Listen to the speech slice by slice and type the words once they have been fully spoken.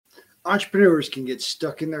Entrepreneurs can get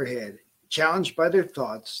stuck in their head, challenged by their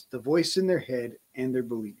thoughts, the voice in their head, and their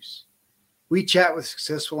beliefs. We chat with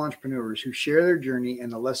successful entrepreneurs who share their journey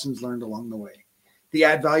and the lessons learned along the way. The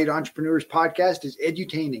Add Valued Entrepreneurs podcast is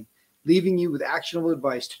edutaining, leaving you with actionable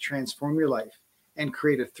advice to transform your life and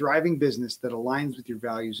create a thriving business that aligns with your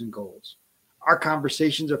values and goals. Our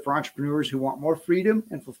conversations are for entrepreneurs who want more freedom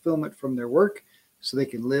and fulfillment from their work so they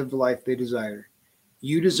can live the life they desire.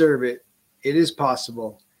 You deserve it. It is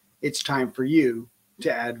possible. It's time for you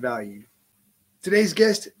to add value. Today's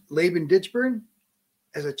guest, Laban Ditchburn,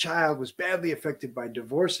 as a child was badly affected by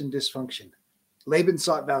divorce and dysfunction. Laban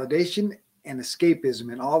sought validation and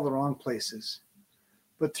escapism in all the wrong places.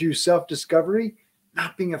 But through self-discovery,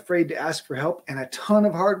 not being afraid to ask for help, and a ton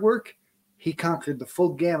of hard work, he conquered the full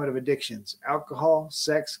gamut of addictions: alcohol,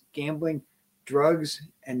 sex, gambling, drugs,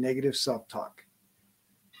 and negative self-talk.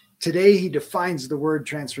 Today, he defines the word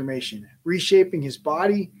transformation, reshaping his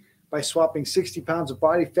body by swapping 60 pounds of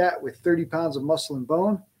body fat with 30 pounds of muscle and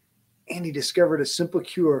bone, and he discovered a simple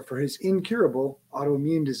cure for his incurable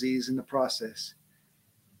autoimmune disease in the process.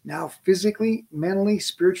 Now physically, mentally,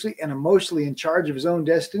 spiritually, and emotionally in charge of his own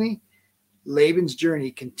destiny, Laban's journey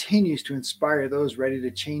continues to inspire those ready to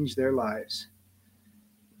change their lives.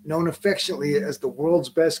 Known affectionately as the world's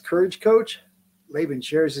best courage coach, Laban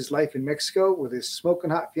shares his life in Mexico with his smoking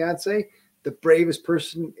hot fiance, the bravest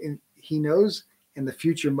person he knows, and the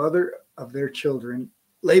future mother of their children.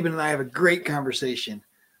 Laban and I have a great conversation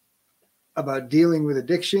about dealing with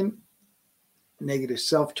addiction, negative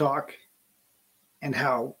self-talk, and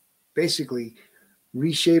how basically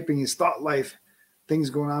reshaping his thought life, things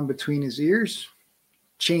going on between his ears,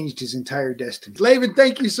 changed his entire destiny. Laban,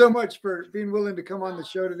 thank you so much for being willing to come on the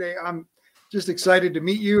show today. I'm just excited to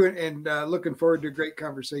meet you and looking forward to a great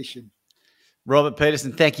conversation. Robert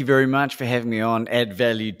Peterson, thank you very much for having me on Add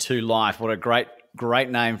Value to Life. What a great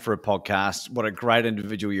name for a podcast. What a great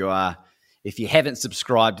individual you are. If you haven't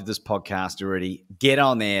subscribed to this podcast already, get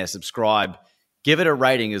on there, subscribe, give it a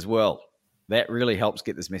rating as well. That really helps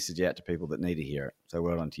get this message out to people that need to hear it. So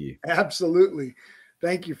well done to you. Absolutely.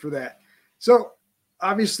 Thank you for that. So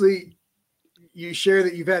obviously you share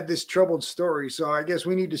that you've had this troubled story. So I guess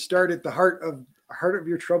we need to start at the heart of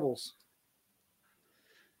your troubles.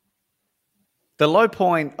 The low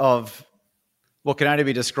point of what can only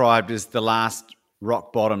be described as the last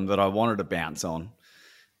rock bottom that I wanted to bounce on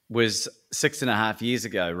was 6.5 years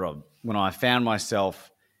ago, Rob, when I found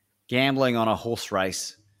myself gambling on a horse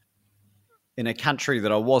race in a country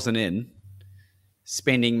that I wasn't in,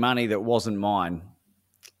 spending money that wasn't mine.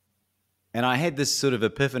 And I had this sort of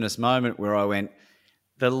epiphanous moment where I went,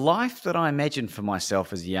 the life that I imagined for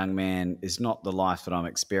myself as a young man is not the life that I'm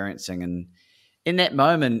experiencing. And in that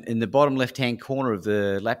moment, in the bottom left-hand corner of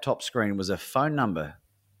the laptop screen was a phone number.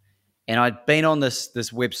 And I'd been on this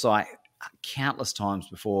website countless times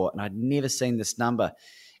before, and I'd never seen this number.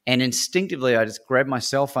 And instinctively, I just grabbed my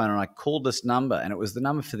cell phone and I called this number, and it was the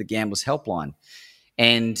number for the Gamblers Helpline.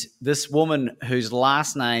 And this woman, whose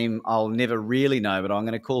last name I'll never really know, but I'm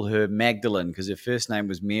going to call her Magdalene because her first name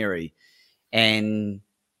was Mary. And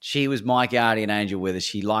she was my guardian angel, whether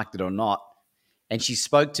she liked it or not. And she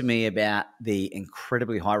spoke to me about the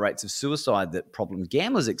incredibly high rates of suicide that problem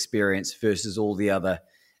gamblers experience versus all the other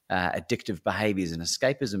addictive behaviors and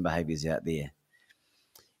escapism behaviors out there.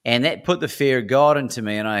 And that put the fear of God into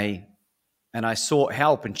me, and I sought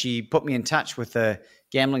help. And she put me in touch with a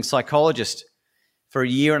gambling psychologist for 1.5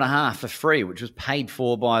 years for free, which was paid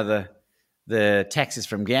for by the taxes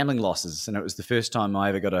from gambling losses. And it was the first time I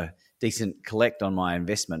ever got a decent collect on my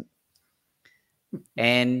investment.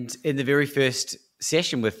 And in the very first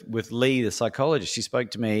session with Lee, the psychologist, she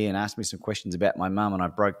spoke to me and asked me some questions about my mum, and I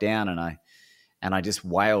broke down and I just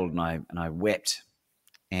wailed and I wept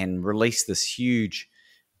and released this huge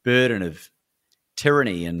burden of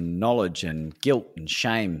tyranny and knowledge and guilt and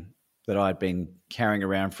shame that I'd been carrying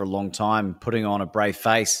around for a long time, putting on a brave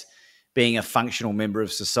face, being a functional member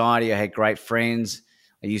of society. I had great friends.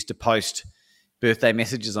 I used to post birthday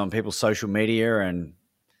messages on people's social media, and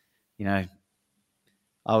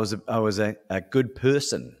I was a good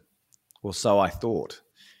person, or so I thought.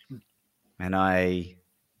 And I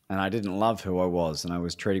didn't love who I was, and I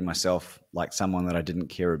was treating myself like someone that I didn't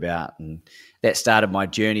care about. And that started my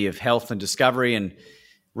journey of health and discovery and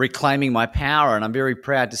reclaiming my power. And I'm very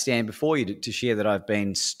proud to stand before you to share that I've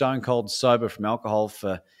been stone cold sober from alcohol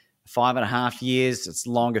for 5.5 years. It's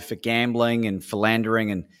longer for gambling and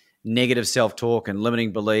philandering and negative self-talk and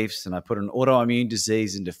limiting beliefs. And I put an autoimmune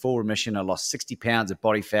disease into full remission. I lost 60 pounds of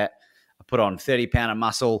body fat. I put on 30 pounds of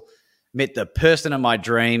muscle, met the person of my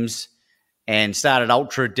dreams, and started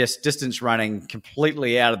ultra distance running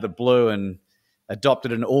completely out of the blue. And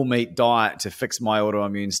adopted an all-meat diet to fix my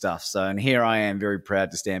autoimmune stuff. So, and here I am, very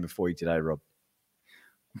proud to stand before you today, Rob.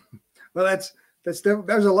 Well, there's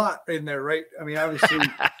a lot in there, right? I mean, obviously,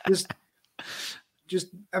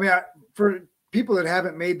 for people that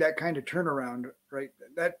haven't made that kind of turnaround, right?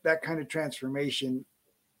 That kind of transformation,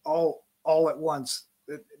 all at once,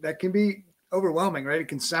 that can be overwhelming, right? It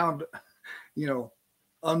can sound,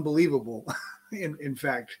 unbelievable, in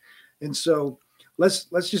fact. And so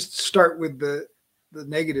let's just start with the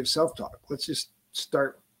negative self-talk. Let's just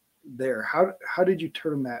start there. How did you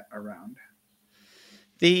turn that around?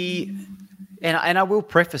 And I will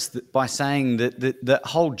preface that by saying that the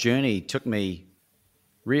whole journey took me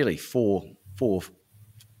really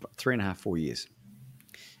 3.5, 4 years,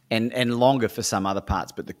 and longer for some other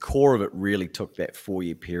parts, but the core of it really took that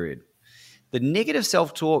 4-year period. The negative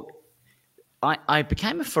self-talk, I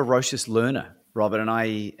became a ferocious learner, Robert,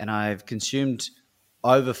 and I've consumed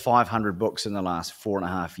over 500 books in the last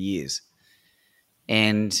 4.5 years,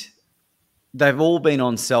 and they've all been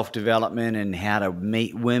on self-development and how to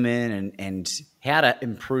meet women and how to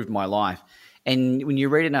improve my life. And when you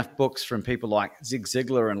read enough books from people like Zig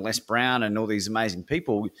Ziglar and Les Brown and all these amazing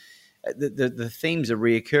people, the themes are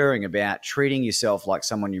reoccurring about treating yourself like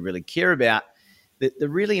someone you really care about. The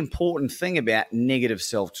really important thing about negative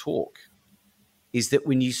self-talk is that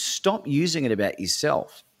when you stop using it about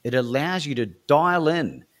yourself, it allows you to dial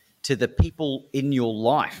in to the people in your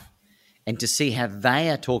life and to see how they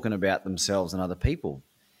are talking about themselves and other people.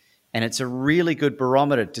 And it's a really good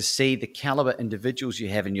barometer to see the caliber individuals you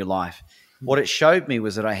have in your life. What it showed me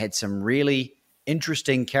was that I had some really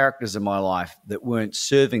interesting characters in my life that weren't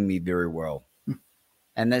serving me very well.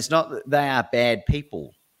 And that's not that they are bad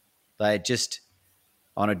people. They're just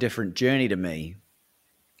on a different journey to me.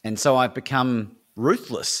 And so I've become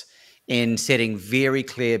ruthless in setting very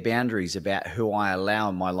clear boundaries about who I allow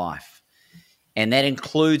in my life. And that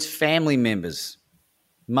includes family members,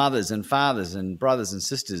 mothers and fathers and brothers and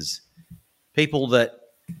sisters, people that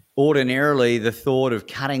ordinarily the thought of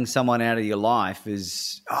cutting someone out of your life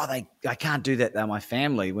is, I can't do that, they're my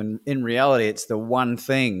family, when in reality it's the one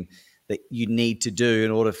thing that you need to do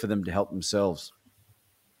in order for them to help themselves.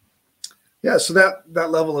 Yeah, so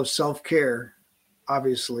that level of self-care,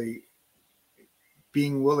 obviously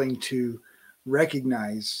being willing to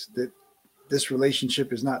recognize that this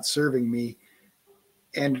relationship is not serving me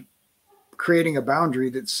and creating a boundary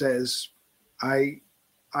that says I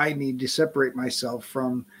need to separate myself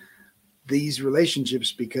from these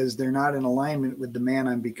relationships because they're not in alignment with the man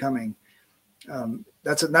I'm becoming.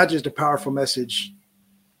 That's not just a powerful message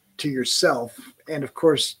to yourself, and of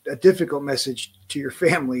course, a difficult message to your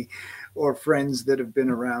family or friends that have been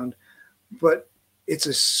around, but it's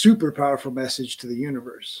a super powerful message to the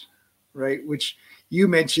universe, right? Which you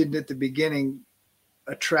mentioned at the beginning,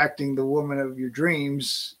 attracting the woman of your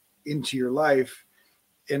dreams into your life.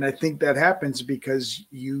 And I think that happens because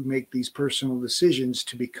you make these personal decisions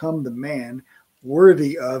to become the man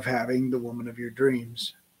worthy of having the woman of your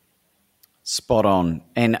dreams. Spot on.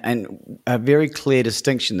 And a very clear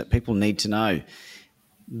distinction that people need to know.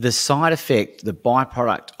 The side effect, the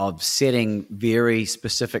byproduct of setting very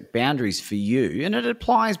specific boundaries for you, and it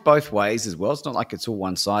applies both ways as well, it's not like it's all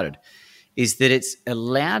one-sided, is that it's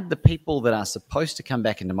allowed the people that are supposed to come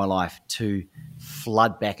back into my life to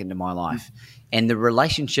flood back into my life. And the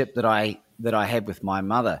relationship that I had with my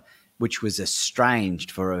mother, which was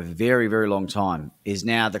estranged for a very, very long time, is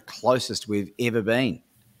now the closest we've ever been.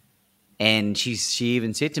 And she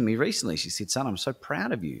even said to me recently, she said, "Son, I'm so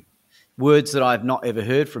proud of you." Words that I've not ever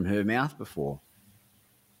heard from her mouth before.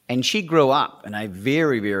 And she grew up in a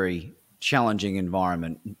very, very challenging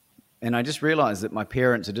environment. And I just realized that my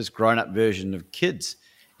parents are just grown-up version of kids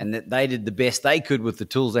and that they did the best they could with the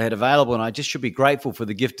tools they had available. And I just should be grateful for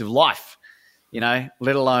the gift of life, let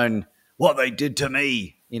alone what they did to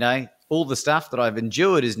me. All the stuff that I've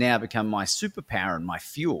endured has now become my superpower and my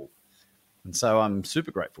fuel. And so I'm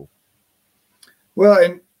super grateful.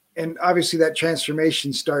 Well, and obviously that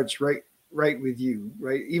transformation starts right with you,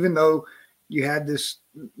 right? Even though you had this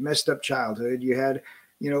messed up childhood, you had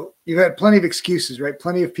plenty of excuses, right?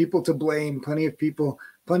 Plenty of people to blame, plenty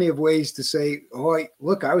of ways to say, "Oh,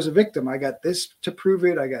 look, I was a victim. I got this to prove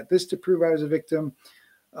it. I got this to prove I was a victim."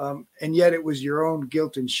 And yet it was your own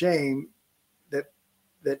guilt and shame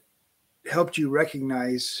that helped you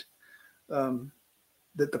recognize that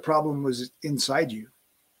the problem was inside you.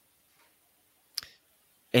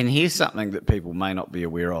 And here's something that people may not be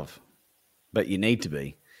aware of, but you need to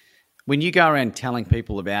be. When you go around telling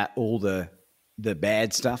people about all the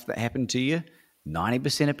bad stuff that happened to you,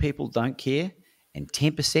 90% of people don't care, and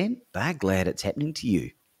 10%, they're glad it's happening to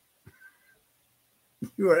you.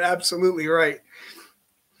 You are absolutely right.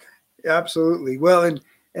 Absolutely. Well,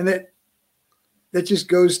 and that just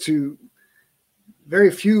goes to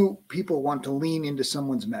very few people want to lean into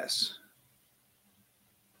someone's mess,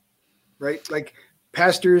 right? Like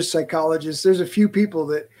pastors, psychologists, there's a few people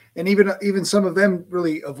that, and even some of them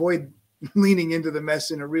really avoid leaning into the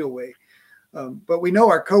mess in a real way. But we know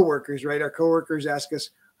our coworkers, right? Our coworkers ask us,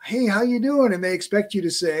 "Hey, how you doing?" And they expect you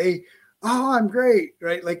to say, "Oh, I'm great,"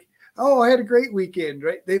 right? Like, "Oh, I had a great weekend,"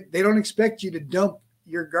 right? They don't expect you to dump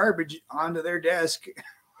your garbage onto their desk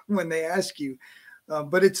when they ask you.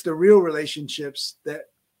 But it's the real relationships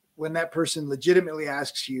that when that person legitimately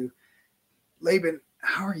asks you, "Laban,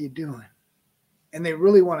 how are you doing?" And they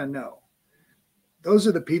really want to know. Those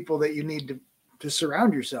are the people that you need to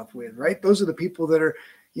surround yourself with, right? Those are the people that are,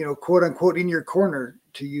 quote unquote, in your corner,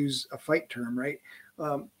 to use a fight term, right?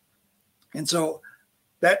 And so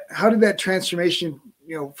how did that transformation,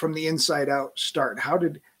 from the inside out start? How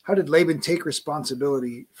did Laban take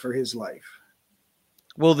responsibility for his life?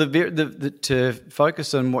 Well, to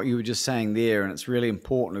focus on what you were just saying there, and it's really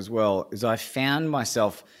important as well, is I found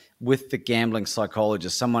myself with the gambling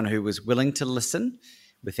psychologist, someone who was willing to listen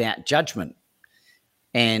without judgment.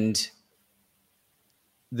 And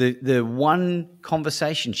the one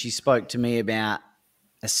conversation she spoke to me about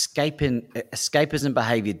escapism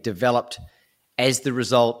behavior developed as the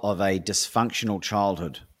result of a dysfunctional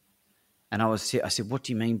childhood. And I said, what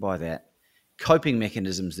do you mean by that? Coping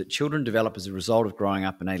mechanisms that children develop as a result of growing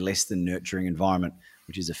up in a less than nurturing environment,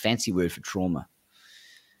 which is a fancy word for trauma.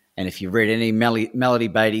 And if you've read any Melody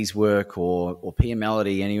Beattie's work or Pia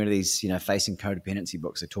Mellody, any of these, facing codependency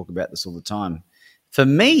books, they talk about this all the time. For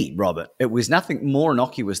me, Robert, it was nothing more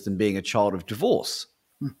innocuous than being a child of divorce.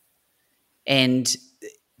 And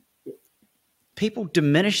people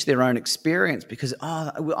diminish their own experience because,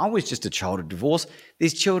 I was just a child of divorce.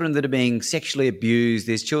 There's children that are being sexually abused.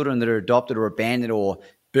 There's children that are adopted or abandoned or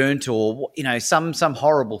burnt or, some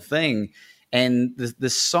horrible thing. And the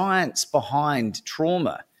science behind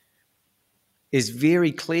trauma is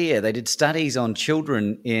very clear. They did studies on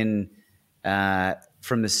children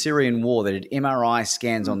from the Syrian war. They did MRI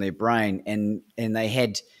scans on their brain, and they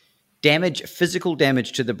had physical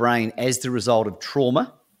damage to the brain as the result of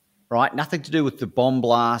trauma, right? Nothing to do with the bomb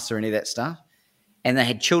blasts or any of that stuff. And they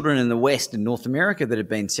had children in the West, in North America, that had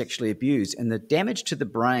been sexually abused, and the damage to the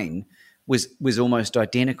brain was almost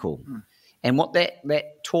identical. And what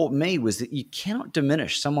that taught me was that you cannot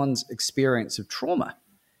diminish someone's experience of trauma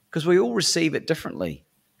because we all receive it differently.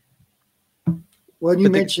 Well, you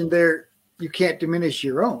mentioned there you can't diminish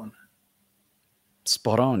your own.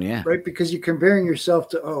 Spot on, yeah. Right, because you're comparing yourself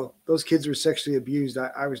to, those kids were sexually abused.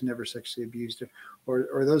 I was never sexually abused,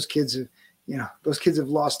 or those kids have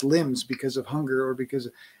lost limbs because of hunger or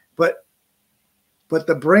but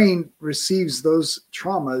the brain receives those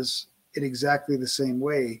traumas in exactly the same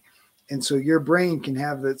way, and so your brain can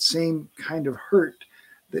have that same kind of hurt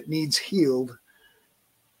that needs healed,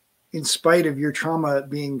 in spite of your trauma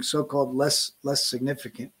being so-called less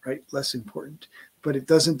significant, right, less important. But it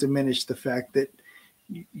doesn't diminish the fact that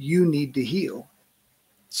you need to heal.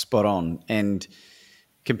 Spot on. And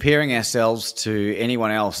comparing ourselves to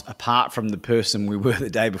anyone else apart from the person we were the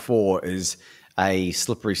day before is a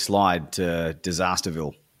slippery slide to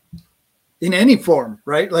Disasterville. In any form,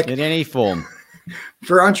 right? Like in any form.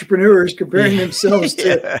 For entrepreneurs, comparing themselves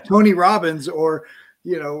to Tony Robbins or,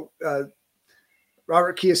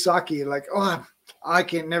 Robert Kiyosaki, like, I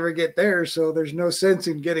can't never get there, so there's no sense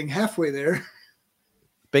in getting halfway there.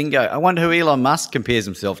 Bingo. I wonder who Elon Musk compares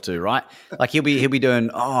himself to, right? Like he'll be doing,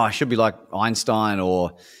 I should be like Einstein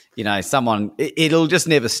or, someone. It'll just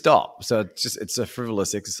never stop. So it's a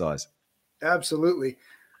frivolous exercise. Absolutely.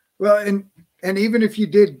 Well, and even if you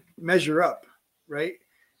did measure up, right,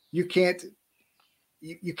 you can't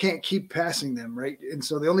keep passing them, right? And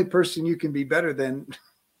so the only person you can be better than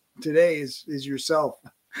today is yourself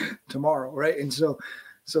tomorrow, right? And so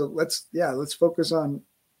let's focus on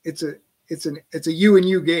it's a you and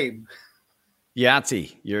you game.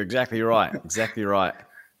 Yahtzee, you're exactly right. Exactly right.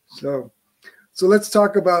 So let's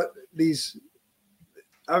talk about these.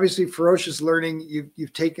 Obviously, Ferocious Learning,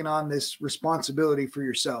 you've taken on this responsibility for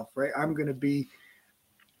yourself, right? I'm 100%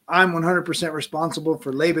 responsible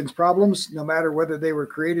for Laban's problems, no matter whether they were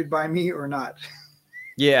created by me or not.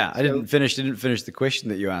 Yeah, I didn't finish the question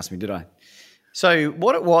that you asked me, did I? So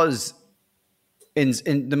what it was,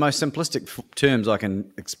 in the most simplistic terms I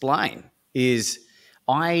can explain, is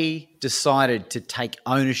I decided to take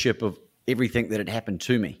ownership of everything that had happened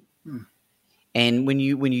to me. And when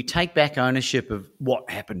you take back ownership of what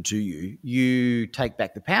happened to you, you take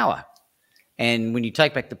back the power. And when you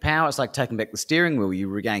take back the power, it's like taking back the steering wheel. You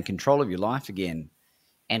regain control of your life again.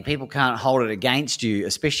 and people can't hold it against you,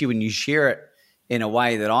 especially when you share it in a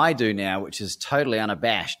way that I do now, which is totally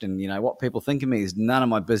unabashed. And, what people think of me is none of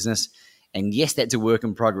my business. And yes, that's a work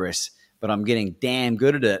in progress, but I'm getting damn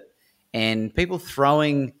good at it. And people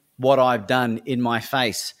throwing what I've done in my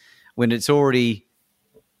face when it's already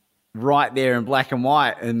right there in black and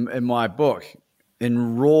white in my book,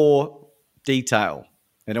 in raw detail,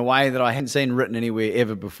 in a way that I hadn't seen written anywhere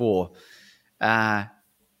ever before.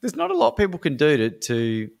 There's not a lot people can do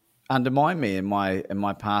to undermine me in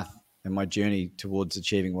my path and my journey towards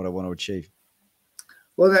achieving what I want to achieve.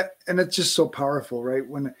 Well, it's just so powerful, right?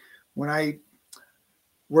 When I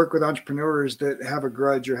work with entrepreneurs that have a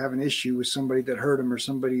grudge or have an issue with somebody that hurt them or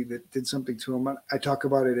somebody that did something to them, I talk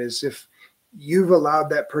about it as if you've allowed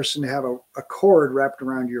that person to have a cord wrapped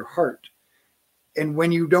around your heart. And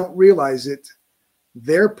when you don't realize it,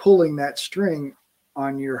 they're pulling that string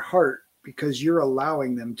on your heart because you're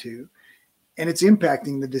allowing them to. And it's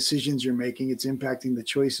impacting the decisions you're making. It's impacting the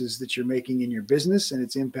choices that you're making in your business, and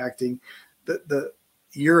it's impacting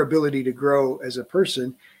your ability to grow as a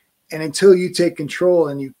person. And until you take control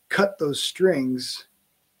and you cut those strings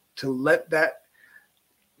to let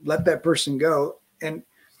that person go. And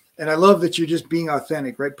I love that you're just being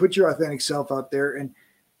authentic, right? Put your authentic self out there,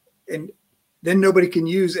 and then nobody can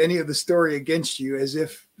use any of the story against you as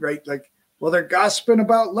if, right? Like, well, they're gossiping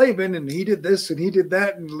about Laban and he did this and he did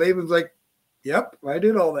that. And Laban's like, yep, I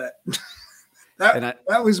did all that.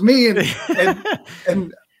 That was me.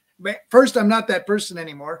 And first, I'm not that person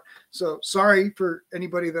anymore. So sorry for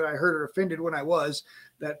anybody that I hurt or offended when I was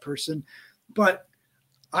that person, but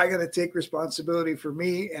I got to take responsibility for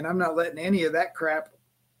me, and I'm not letting any of that crap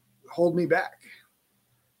hold me back.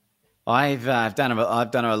 I've done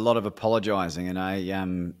a lot of apologizing,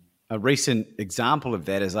 and a recent example of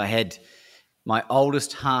that is I had my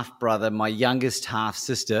oldest half brother, my youngest half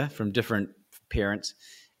sister from different parents,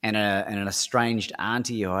 and an estranged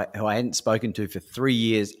auntie who I hadn't spoken to for 3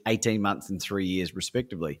 years, 18 months, and 3 years,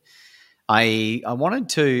 respectively. I wanted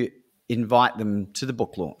to invite them to the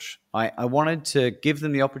book launch. I wanted to give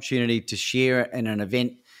them the opportunity to share in an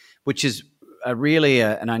event, which is really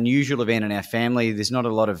an unusual event in our family. There's not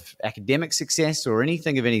a lot of academic success or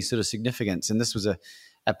anything of any sort of significance, and this was a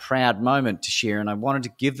proud moment to share, and I wanted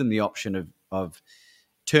to give them the option of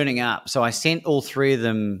turning up. So I sent all three of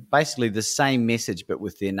them basically the same message, but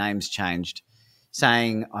with their names changed,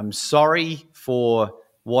 saying, I'm sorry for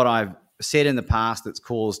what I've said in the past that's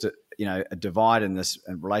caused a divide in this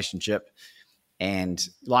relationship, and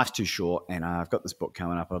life's too short, and I've got this book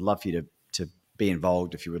coming up. I'd love for you to be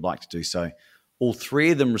involved if you would like to do so. All three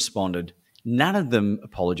of them responded. None of them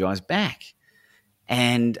apologized back.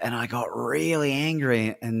 And I got really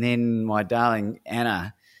angry. And then my darling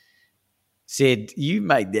Anna said, you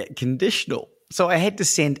made that conditional. So I had to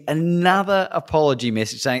send another apology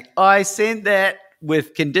message saying, I sent that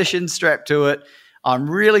with conditions strapped to it. I'm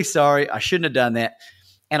really sorry. I shouldn't have done that.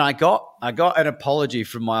 And I got an apology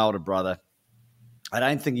from my older brother. I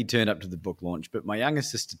don't think he turned up to the book launch, but my younger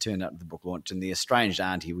sister turned up to the book launch, and the estranged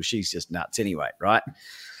auntie, well, she's just nuts anyway, right?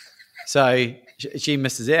 So she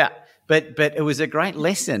misses out. But it was a great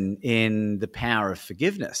lesson in the power of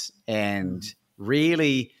forgiveness and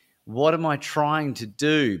really, what am I trying to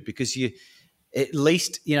do? Because at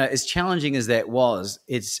least, as challenging as that was,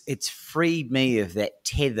 it's freed me of that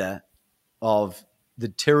tether of the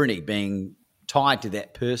tyranny being tied to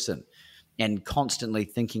that person and constantly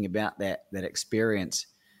thinking about that experience.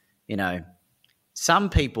 Some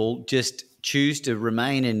people just choose to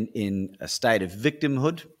remain in a state of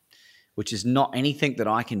victimhood, which is not anything that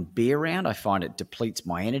I can be around. I find it depletes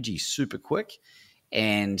my energy super quick.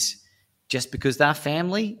 And just because they're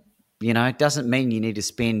family, it doesn't mean you need to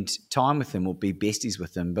spend time with them or be besties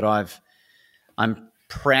with them. But I'm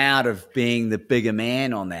proud of being the bigger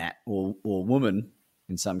man on that, or woman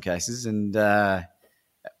in some cases. And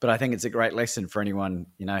but I think it's a great lesson for anyone,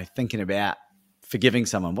 thinking about forgiving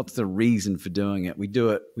someone. What's the reason for doing it? We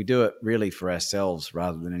do it really for ourselves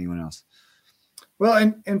rather than anyone else.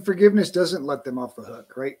 Well, and forgiveness doesn't let them off the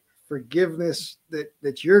hook, right? Forgiveness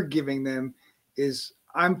that you're giving them is,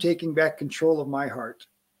 I'm taking back control of my heart.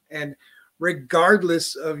 And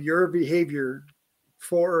regardless of your behavior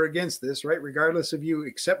for or against this, right? Regardless of you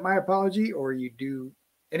accept my apology or you do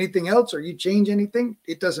anything else or you change anything,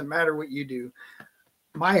 it doesn't matter what you do.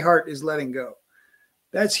 My heart is letting go.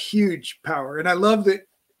 That's huge power. And I love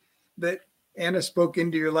that Anna spoke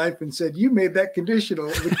into your life and said, you made that conditional,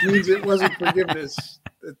 which means it wasn't forgiveness.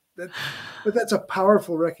 But that's a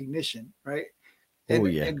powerful recognition, right? And,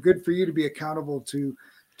 and good for you to be accountable to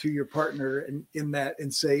your partner in that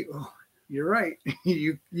and say, oh, you're right.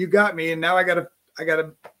 You got me. And now I gotta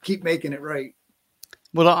keep making it right.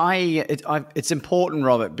 Well, it's important,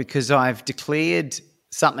 Robert, because I've declared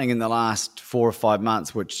something in the last 4 or 5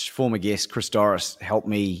 months, which former guest Chris Doris helped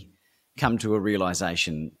me come to a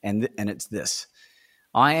realization, and it's this: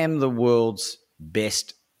 I am the world's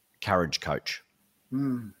best courage coach.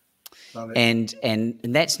 Love it. And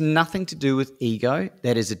that's nothing to do with ego.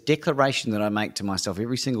 That is a declaration that I make to myself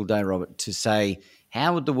every single day, Robert, to say,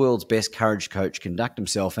 how would the world's best courage coach conduct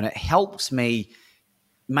himself? And it helps me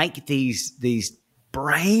make these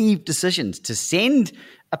brave decisions to send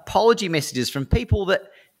apology messages from people that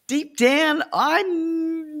deep down I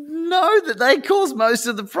know that they cause most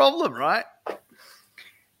of the problem, right?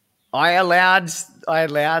 I allowed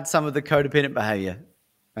some of the codependent behavior,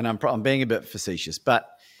 and I'm being a bit facetious, but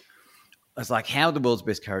I was like, how would the world's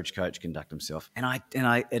best courage coach conduct himself? And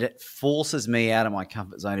it forces me out of my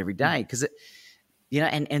comfort zone every day, because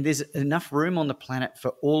and there's enough room on the planet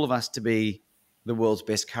for all of us to be the world's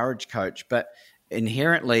best courage coach, but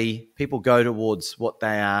inherently people go towards what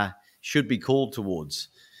they should be called towards.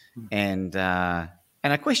 And a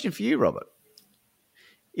question for you, Robert: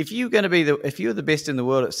 if you're the best in the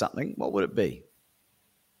world at something, what would it be?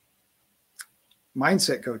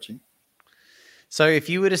 Mindset coaching. So if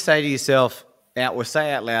you were to say to yourself,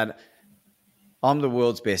 say out loud, I'm the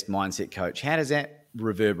world's best mindset coach, how does that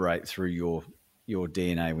reverberate through your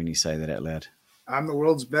DNA when you say that out loud? I'm the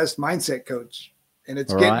world's best mindset coach, and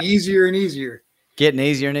it's getting easier and easier. Getting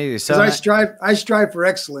easier and easier. So I strive for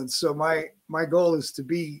excellence. So my goal is to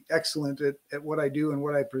be excellent at what I do and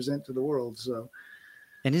what I present to the world. So,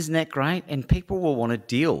 and isn't that great? And people will want to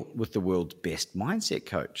deal with the world's best mindset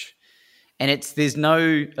coach. And there's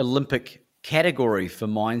no Olympic category for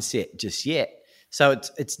mindset just yet. So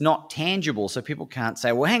it's not tangible. So people can't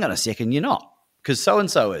say, well, hang on a second, you're not, because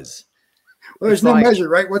so-and-so is. Well, there's no measure,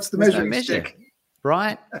 right? What's the measuring stick?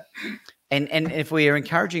 Right. And if we are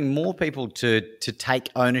encouraging more people to take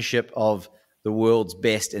ownership of the world's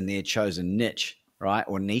best in their chosen niche, right,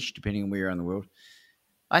 or niche, depending on where you're in the world,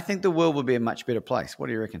 I think the world will be a much better place. What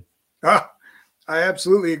do you reckon? I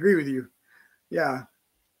absolutely agree with you. Yeah.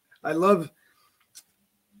 I love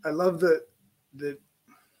the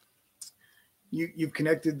you've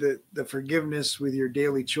connected the forgiveness with your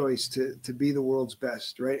daily choice to be the world's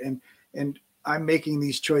best, right? And I'm making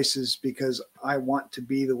these choices because I want to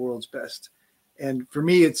be the world's best. And for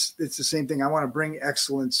me, it's the same thing. I want to bring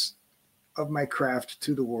excellence of my craft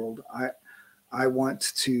to the world. I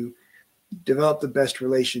want to develop the best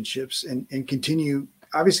relationships and continue.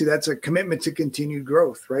 Obviously, that's a commitment to continued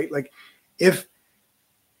growth, right? Like, if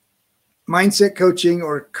mindset coaching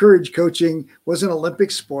or courage coaching was an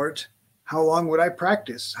Olympic sport, how long would I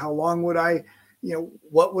practice? How long would I,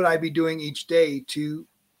 what would I be doing each day to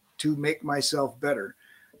make myself better?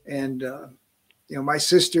 And, my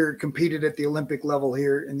sister competed at the Olympic level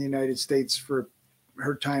here in the United States for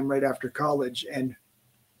her time right after college. And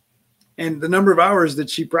the number of hours that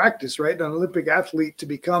she practiced, right? An Olympic athlete to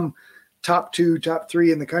become top 2, top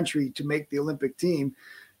 3 in the country to make the Olympic team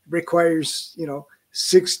requires,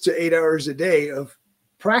 6 to 8 hours a day of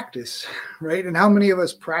practice, right? And how many of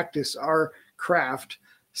us practice our craft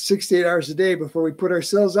 6 to 8 hours a day before we put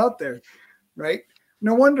ourselves out there, right?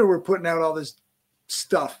 No wonder we're putting out all this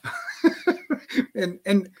stuff. and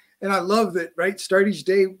I love that, right? Start each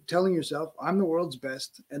day telling yourself, I'm the world's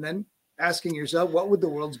best, and then asking yourself, what would the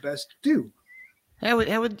world's best do? How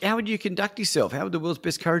would you conduct yourself? How would the world's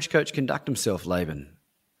best courage coach conduct himself, Laban?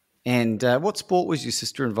 And what sport was your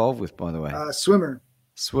sister involved with, by the way? Swimmer.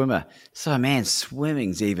 So, man,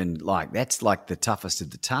 swimming's even that's like the toughest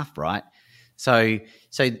of the tough, right? So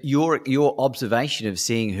your observation of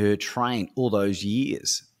seeing her train all those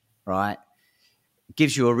years, right,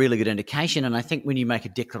 gives you a really good indication. And I think when you make a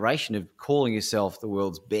declaration of calling yourself the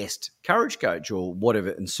world's best courage coach or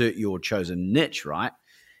whatever, insert your chosen niche, right,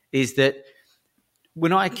 is that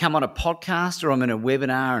when I come on a podcast or I'm in a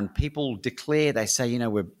webinar and people declare, they say,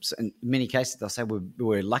 in many cases, they'll say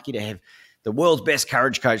we're lucky to have the world's best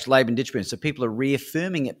courage coach, Laban Ditchburn. So people are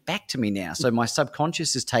reaffirming it back to me now. So my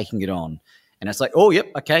subconscious is taking it on. And it's like, oh, yep,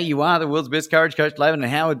 okay, you are the world's best courage coach, Laban,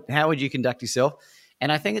 and how would you conduct yourself?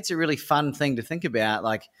 And I think it's a really fun thing to think about.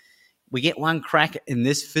 Like, we get one crack in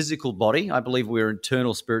this physical body. I believe we're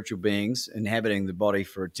eternal spiritual beings inhabiting the body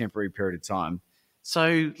for a temporary period of time.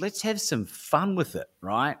 So let's have some fun with it,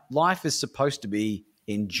 right? Life is supposed to be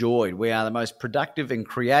enjoyed. We are the most productive and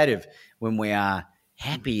creative when we are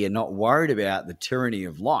happy and not worried about the tyranny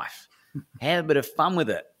of life. Have a bit of fun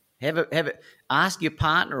with it. Have it. Ask your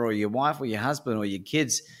partner or your wife or your husband or your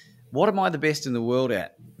kids, what am I the best in the world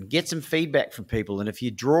at? Get some feedback from people. And if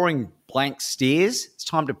you're drawing blank stares, it's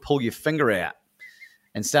time to pull your finger out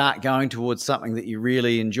and start going towards something that you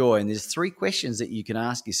really enjoy. And there's 3 questions that you can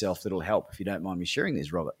ask yourself that'll help, if you don't mind me sharing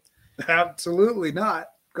these, Robert. Absolutely not.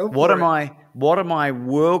 Go for it. What am I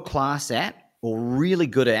world class at or really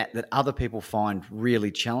good at that other people find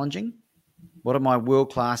really challenging? What am I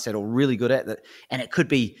world class at or really good at that? And it could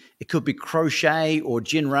be crochet or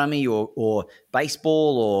gin rummy or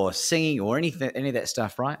baseball or singing or any of that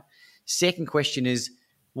stuff, right? Second question is,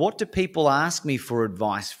 what do people ask me for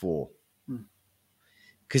advice for?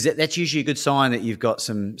 Because that's usually a good sign that you've got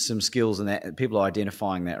some skills and that people are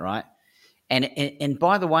identifying that, right? And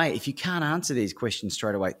by the way, if you can't answer these questions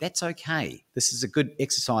straight away, that's okay. This is a good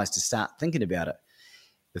exercise to start thinking about it.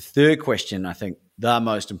 The third question, I think, the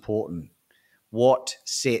most important: what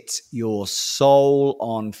sets your soul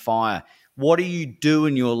on fire? What do you do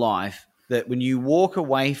in your life that when you walk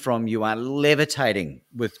away from, you are levitating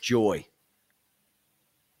with joy?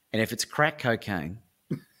 And if it's crack cocaine,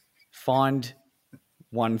 find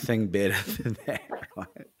one thing better than that,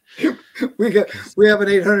 right? We have an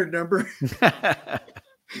 800 number.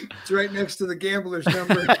 It's right next to the gambler's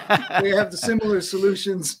number. We have the similar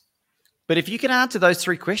solutions. But if you can answer those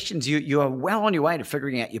 3 questions, you are well on your way to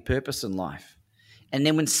figuring out your purpose in life. And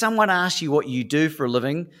then when someone asks you what you do for a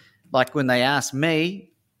living, like when they ask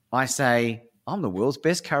me, I say, I'm the world's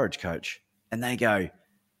best courage coach. And they go,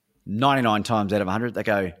 99 times out of 100, they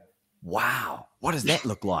go, wow, what does that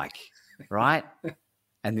look like? Right?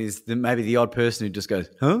 And there's maybe the odd person who just goes,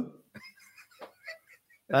 huh?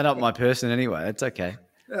 They're not my person anyway. It's okay.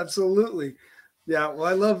 Absolutely. Yeah. Well,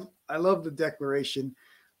 I love the declaration.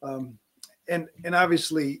 And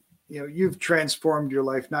obviously, you've transformed your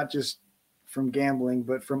life, not just from gambling,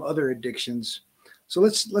 but from other addictions. So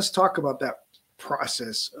let's talk about that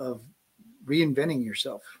process of reinventing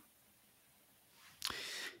yourself.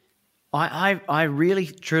 I really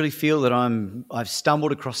truly feel that I've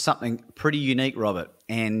stumbled across something pretty unique, Robert.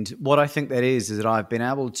 And what I think that is that I've been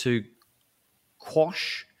able to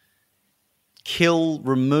quash, kill,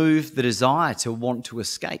 remove the desire to want to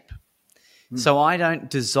escape. So I don't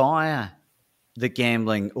desire the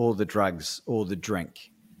gambling or the drugs or the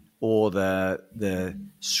drink or the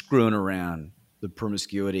screwing around, the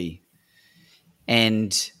promiscuity.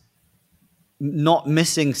 And not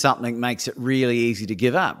missing something makes it really easy to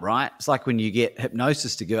give up, right? It's like when you get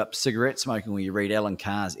hypnosis to give up cigarette smoking, when you read Alan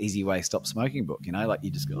Carr's Easy Way Stop Smoking book, like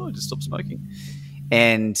you just go, just stop smoking.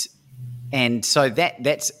 And so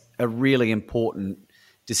that's a really important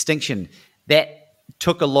distinction. That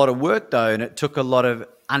took a lot of work though, and it took a lot of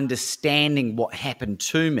understanding what happened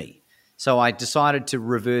to me. So I decided to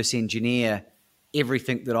reverse engineer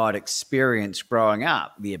everything that I'd experienced growing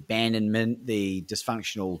up, the abandonment, the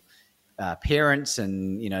dysfunctional parents,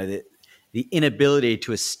 and the inability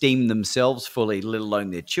to esteem themselves fully, let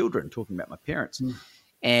alone their children. Talking about my parents,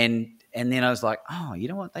 and then I was like, oh, you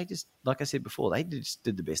know what? They just, like I said before, they just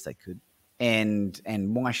did the best they could, and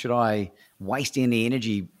why should I waste any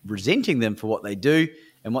energy resenting them for what they do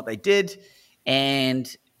and what they did? And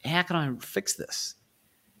how can I fix this?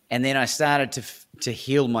 And then I started to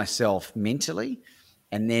heal myself mentally,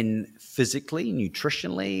 and then physically,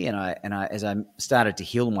 nutritionally, and I as I started to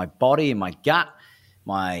heal my body and my gut,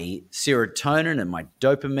 my serotonin and my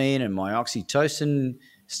dopamine and my oxytocin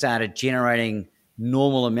started generating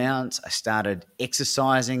normal amounts. I started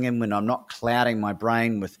exercising, and when I'm not clouding my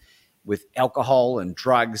brain with alcohol and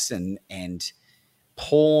drugs and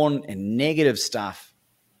porn and negative stuff,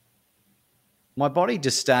 my body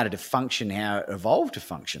just started to function how it evolved to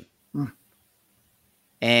function.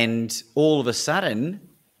 And all of a sudden,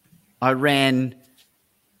 I ran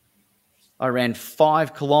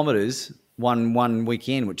 5 kilometers one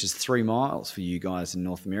weekend, which is 3 miles for you guys in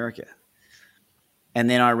North America. And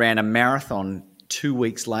then I ran a marathon 2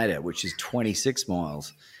 weeks later, which is 26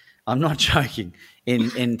 miles. I'm not joking.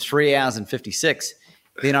 In 3 hours and 56.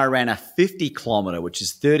 Then I ran a 50 kilometer, which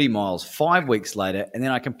is 30 miles, 5 weeks later. And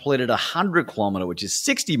then I completed a 100 kilometer, which is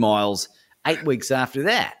 60 miles, 8 weeks after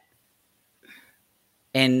that.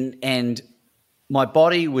 And my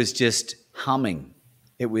body was just humming.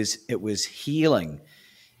 It was healing,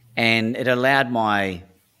 and it allowed my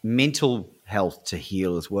mental health to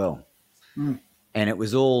heal as well. And it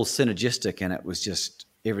was all synergistic, and it was just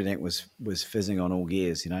everything was fizzing on all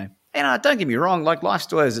gears, And don't get me wrong, like life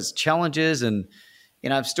still has its challenges, and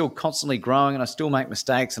I'm still constantly growing, and I still make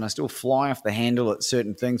mistakes, and I still fly off the handle at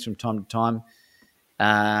certain things from time to time.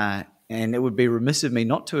 And it would be remiss of me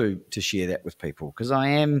not to share that with people, because I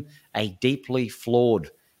am a deeply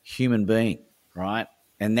flawed human being, right?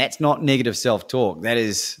 And that's not negative self-talk. That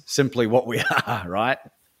is simply what we are, right?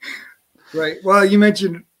 Right. Well, you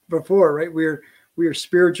mentioned before, right? We are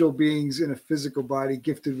spiritual beings in a physical body,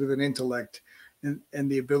 gifted with an intellect.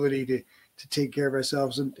 and the ability to take care of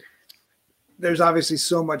ourselves. And there's obviously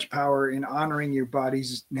so much power in honoring your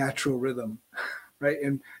body's natural rhythm, right?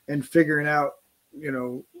 And figuring out,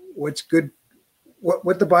 what's good,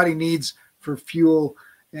 what the body needs for fuel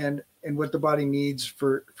and what the body needs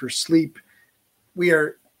for sleep. We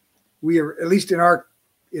are at least in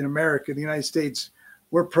America, the United States,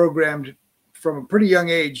 we're programmed from a pretty young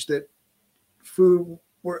age that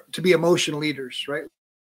we're to be emotional eaters, right?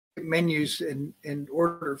 Menus and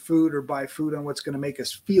order food or buy food on what's going to make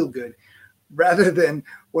us feel good, rather than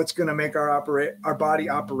what's going to make our body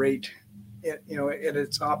operate, at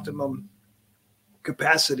its optimum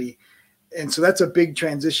capacity. And so that's a big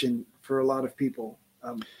transition for a lot of people,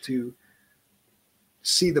 to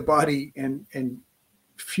see the body and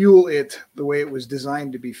fuel it the way it was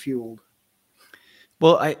designed to be fueled.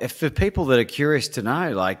 Well, for people that are curious to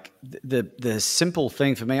know, like the simple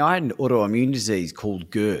thing for me, I had an autoimmune disease called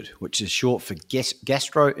GERD, which is short for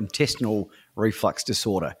gastrointestinal reflux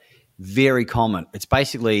disorder. Very common. It's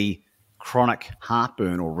basically chronic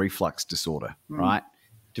heartburn or reflux disorder, right?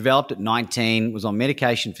 Developed at 19, was on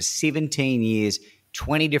medication for 17 years,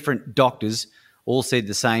 20 different doctors all said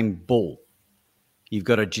the same bull. You've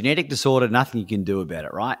got a genetic disorder, nothing you can do about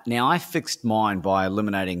it, right? Now, I fixed mine by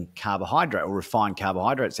eliminating carbohydrate or refined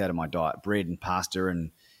carbohydrates out of my diet, bread and pasta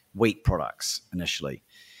and wheat products initially.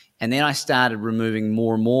 And then I started removing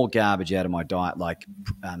more and more garbage out of my diet, like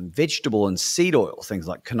vegetable and seed oil, things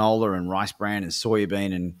like canola and rice bran and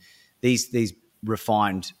soybean and these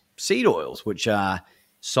refined seed oils, which are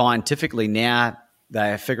scientifically now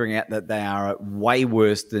they are figuring out that they are way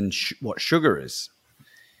worse than what sugar is.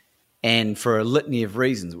 And for a litany of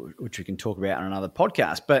reasons, which we can talk about on another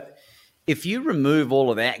podcast. But if you remove all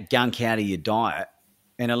of that gunk out of your diet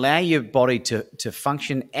and allow your body to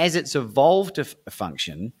function as it's evolved to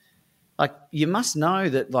function, like you must know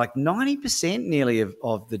that like 90% nearly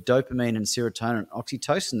of the dopamine and serotonin and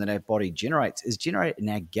oxytocin that our body generates is generated in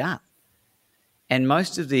our gut. And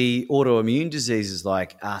most of the autoimmune diseases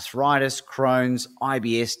like arthritis, Crohn's,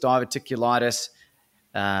 IBS, diverticulitis,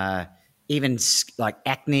 even like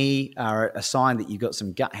acne are a sign that you've got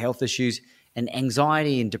some gut health issues, and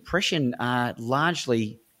anxiety and depression are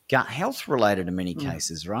largely gut health related in many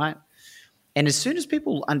cases, right? And as soon as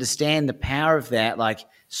people understand the power of that, like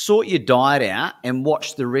sort your diet out and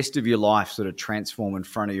watch the rest of your life sort of transform in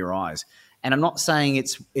front of your eyes. And I'm not saying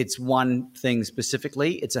it's one thing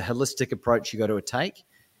specifically. It's a holistic approach you got to take.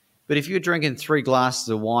 But if you're drinking 3 glasses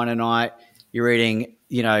of wine a night, you're eating,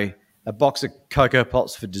 a box of Cocoa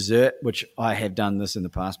Pops for dessert, which I have done this in the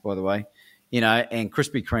past, by the way, and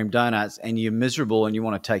Krispy Kreme donuts, and you're miserable and you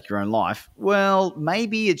want to take your own life, well,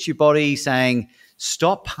 maybe it's your body saying,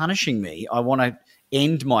 stop punishing me. I want to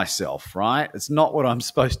end myself, right? It's not what I'm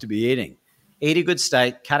supposed to be eating. Eat a good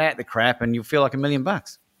steak, cut out the crap, and you'll feel like $1 million.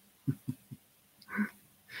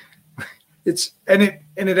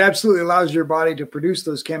 It absolutely allows your body to produce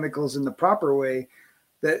those chemicals in the proper way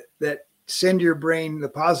that send your brain the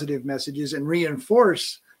positive messages and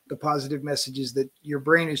reinforce the positive messages that your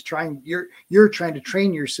brain is you're trying to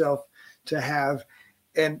train yourself to have.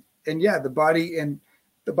 And yeah, the body and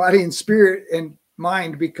spirit and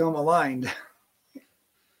mind become aligned.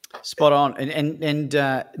 Spot on. And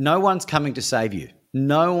no one's coming to save you.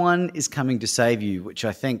 No one is coming to save you, which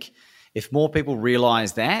I think if more people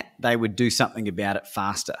realize that, they would do something about it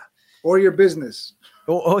faster. Or your business.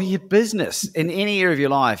 Or your business in any area of your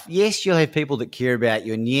life. Yes, you'll have people that care about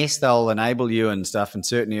you, and yes, they'll enable you and stuff in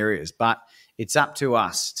certain areas, but it's up to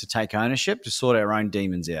us to take ownership, to sort our own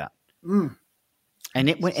demons out. And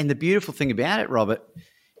the beautiful thing about it, Robert,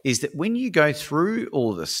 is that when you go through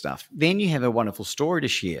all of this stuff, then you have a wonderful story to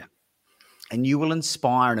share, and you will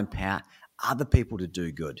inspire and empower other people to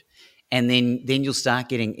do good. And then you'll start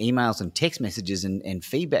getting emails and text messages and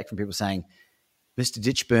feedback from people saying, Mr.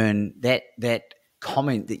 Ditchburn, that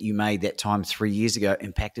comment that you made that time 3 years ago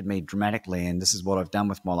impacted me dramatically, and this is what I've done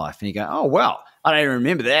with my life. And you go, oh, well, I don't even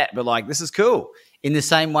remember that, but like, this is cool. In the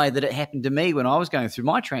same way that it happened to me when I was going through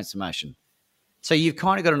my transformation. So you've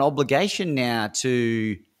kind of got an obligation now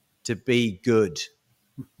to be good,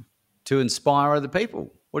 to inspire other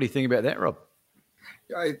people. What do you think about that, Rob?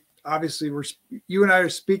 Obviously, you and I are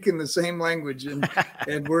speaking the same language, and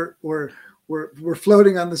we're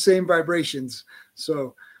floating on the same vibrations.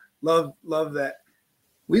 So love that.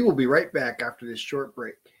 We will be right back after this short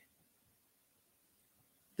break.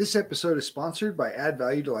 This episode is sponsored by Add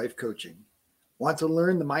Value to Life Coaching. Want to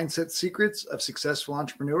learn the mindset secrets of successful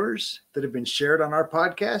entrepreneurs that have been shared on our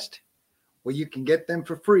podcast? Well, you can get them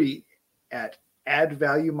for free at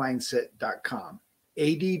addvaluemindset.com.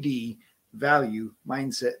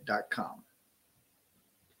 addvaluemindset.com.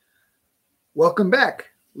 Welcome back.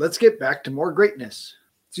 Let's get back to more greatness.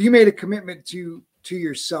 So you made a commitment to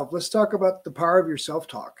yourself. Let's talk about the power of your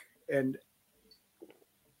self-talk and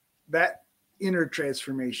that inner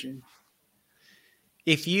transformation.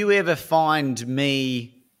 If you ever find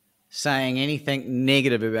me saying anything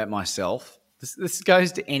negative about myself, this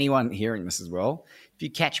goes to anyone hearing this as well. If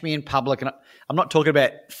you catch me in public, and I'm not talking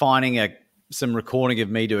about finding some recording of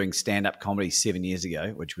me doing stand-up comedy 7 years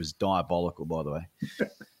ago, which was diabolical, by the way,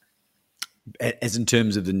 as in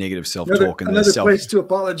terms of the negative self-talk. Another place to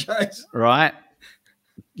apologize. Right?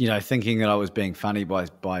 Thinking that I was being funny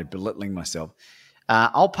by belittling myself.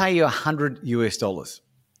 I'll pay you $100.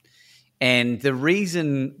 And the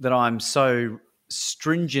reason that I'm so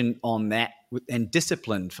stringent on that and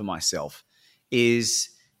disciplined for myself is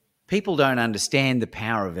people don't understand the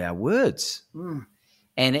power of our words.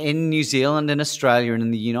 And in New Zealand and Australia and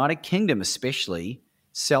in the United Kingdom especially,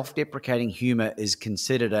 self-deprecating humor is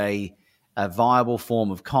considered a viable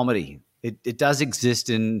form of comedy. It does exist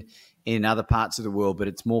in other parts of the world, but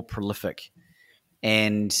it's more prolific.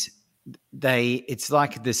 And it's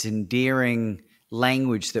like this endearing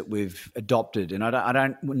language that we've adopted, and I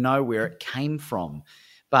don't know where it came from,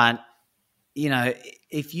 but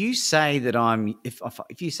if you say that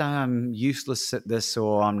if you say I'm useless at this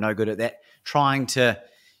or I'm no good at that, trying to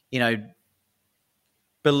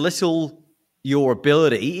belittle your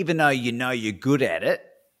ability, even though you're good at it,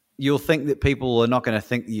 you'll think that people are not going to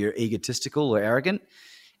think that you're egotistical or arrogant,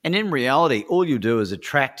 and in reality, all you do is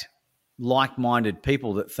attract like-minded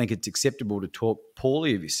people that think it's acceptable to talk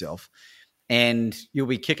poorly of yourself, and you'll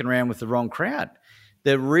be kicking around with the wrong crowd.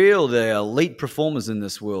 The elite performers in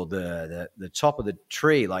this world, the top of the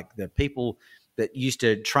tree, like the people that used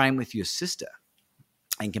to train with your sister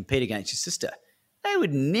and compete against your sister, they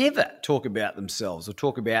would never talk about themselves or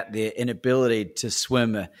talk about their inability to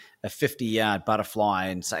swim a 50-yard butterfly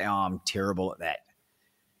and say, "Oh, I'm terrible at that."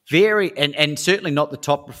 And certainly not the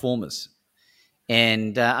top performers.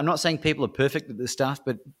 And I'm not saying people are perfect at this stuff,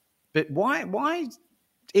 but why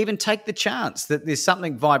even take the chance that there's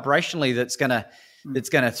something vibrationally that's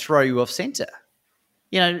gonna throw you off center?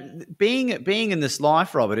 Being in this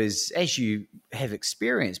life, Robert, is, as you have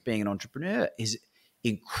experienced being an entrepreneur, is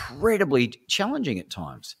incredibly challenging at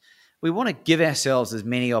times. We want to give ourselves as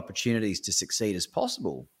many opportunities to succeed as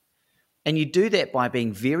possible. And you do that by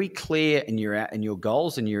being very clear in your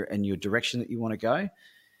goals and your direction that you want to go,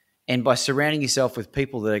 and by surrounding yourself with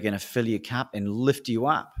people that are going to fill your cup and lift you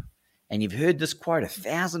up. And you've heard this quote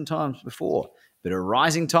 1,000 times before, but a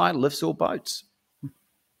rising tide lifts all boats.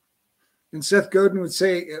 And Seth Godin would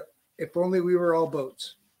say, if only we were all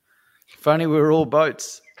boats. If only we were all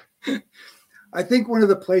boats. I think one of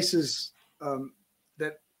the places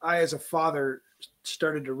that I, as a father,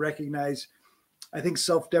 started to recognize, I think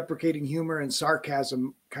self-deprecating humor and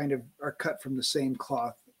sarcasm kind of are cut from the same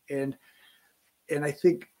cloth. And I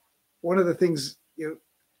think one of the things,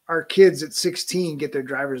 our kids at 16 get their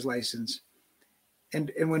driver's license. And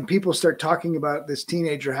when people start talking about this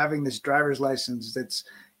teenager having this driver's license, that's,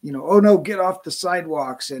 oh no, get off the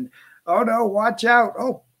sidewalks, and oh no, watch out,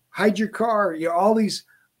 oh, hide your car, all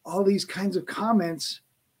these kinds of comments.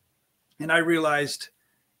 And I realized,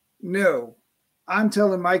 no, I'm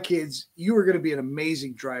telling my kids, you are going to be an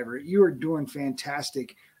amazing driver. You are doing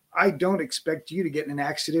fantastic. I don't expect you to get in an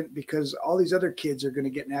accident because all these other kids are going to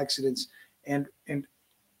get in accidents. And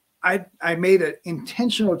I made an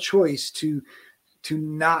intentional choice to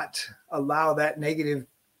not allow that negative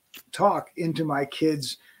talk into my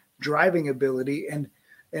kids' driving ability, and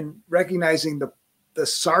recognizing the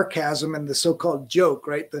sarcasm and the so-called joke,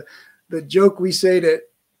 right? The joke we say that,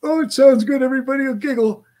 oh, it sounds good, everybody will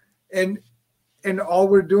giggle. And all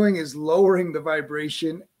we're doing is lowering the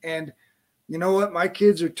vibration. And you know what? My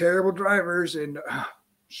kids are terrible drivers. And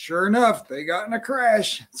sure enough, they got in a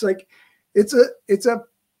crash. It's like, it's a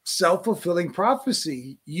self-fulfilling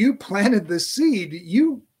prophecy. You planted the seed.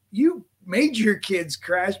 You made your kids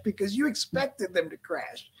crash because you expected them to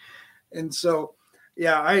crash. And so,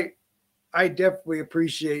 yeah, I definitely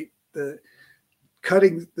appreciate the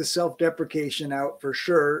cutting the self-deprecation out for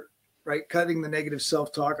sure, right? Cutting the negative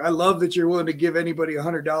self-talk. I love that you're willing to give anybody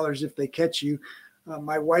 $100 if they catch you.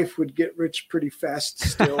 My wife would get rich pretty fast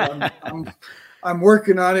still. I'm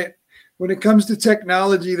working on it. When it comes to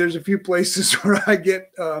technology, there's a few places where I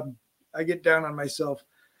get down on myself.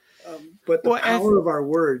 But the power of our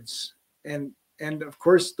words and of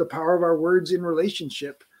course the power of our words in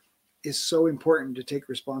relationship is so important to take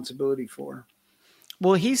responsibility for.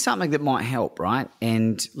 Well, here's something that might help, right?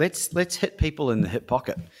 And let's hit people in the hip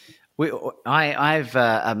pocket. I have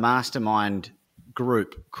a mastermind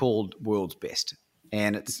group called World's Best,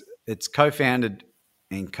 and it's co-founded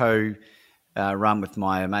and run with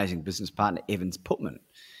my amazing business partner, Evans Putman.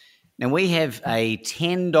 Now, we have a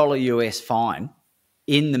 $10 US fine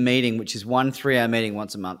in the meeting, which is 1 3-hour meeting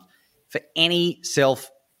once a month, for any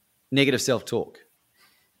negative self-talk.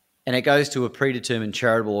 And it goes to a predetermined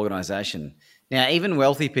charitable organization. Now, even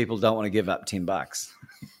wealthy people don't want to give up $10,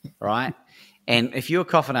 right? And if you're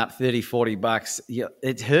coughing up $30-40,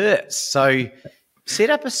 it hurts. So set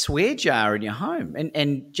up a swear jar in your home.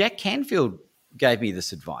 And Jack Canfield gave me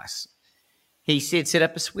this advice. He said, set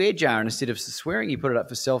up a swear jar, and instead of swearing, you put it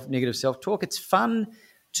up for negative self-talk. It's fun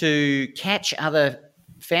to catch other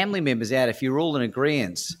family members out if you're all in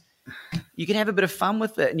agreement. You can have a bit of fun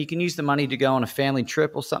with it, and you can use the money to go on a family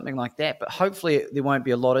trip or something like that. But hopefully there won't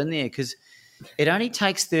be a lot in there, because it only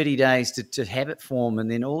takes 30 days to habit form,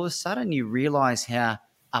 and then all of a sudden you realize how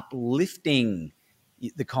uplifting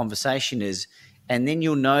the conversation is. And then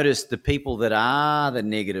you'll notice the people that are the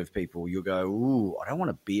negative people, you'll go, ooh, I don't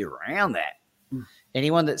want to be around that.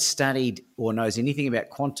 Anyone that's studied or knows anything about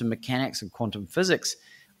quantum mechanics and quantum physics,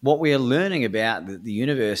 what we are learning about the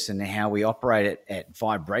universe and how we operate at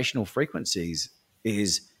vibrational frequencies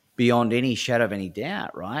is beyond any shadow of any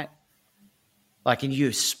doubt, right? Like, and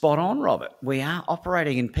you're spot on, Robert. We are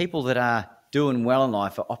operating, and people that are doing well in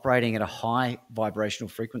life are operating at a high vibrational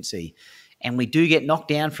frequency. And we do get knocked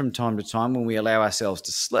down from time to time when we allow ourselves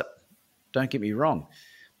to slip. Don't get me wrong.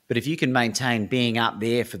 But if you can maintain being up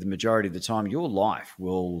there for the majority of the time, your life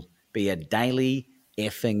will be a daily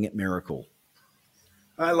effing miracle.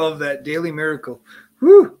 I love that, daily miracle.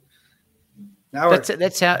 Whew. Now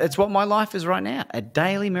that's what my life is right now, a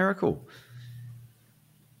daily miracle.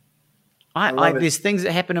 There's things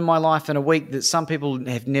that happen in my life in a week that some people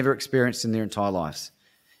have never experienced in their entire lives.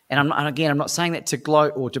 And I'm not saying that to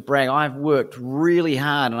gloat or to brag. I've worked really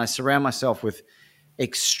hard, and I surround myself with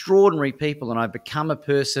extraordinary people, and I've become a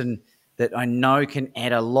person that I know can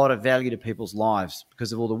add a lot of value to people's lives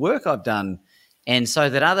because of all the work I've done, and so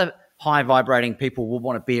that other high vibrating people will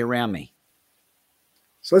want to be around me.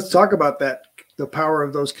 So let's talk about that, the power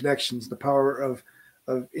of those connections, the power of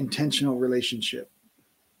intentional relationship.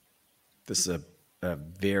 This is a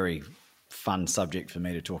very fun subject for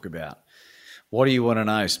me to talk about. What do you want to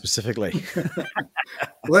know specifically?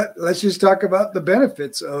 Let's just talk about the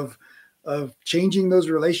benefits of changing those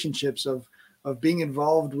relationships, of being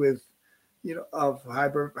involved with, of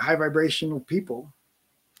high vibrational people.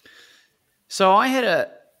 So I had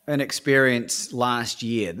an experience last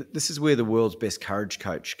year. This is where the world's best courage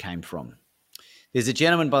coach came from. There's a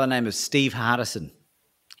gentleman by the name of Steve Hardison.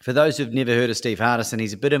 For those who've never heard of Steve Hardison,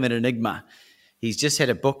 he's a bit of an enigma. He's just had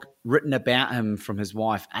a book written about him from his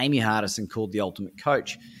wife, Amy Hardison, called The Ultimate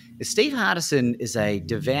Coach. Steve Hardison is a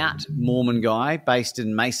devout Mormon guy based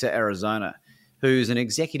in Mesa, Arizona, who's an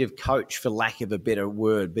executive coach, for lack of a better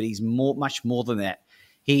word, but he's much more than that.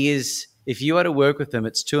 He is, if you were to work with him,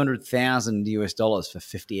 it's $200,000 US for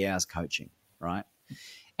 50 hours coaching, right?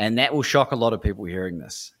 And that will shock a lot of people hearing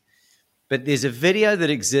this. But there's a video that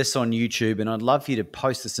exists on YouTube, and I'd love for you to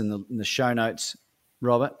post this in the show notes,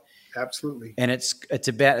 Robert. Absolutely. And it's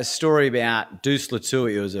about a story about Deuce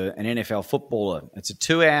Latouille, who was an NFL footballer. It's a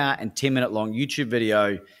 2-hour and 10-minute long YouTube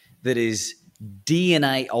video that is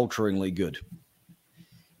DNA alteringly good.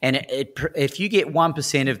 And if you get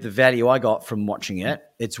 1% of the value I got from watching it,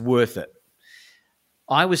 it's worth it.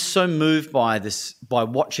 I was so moved by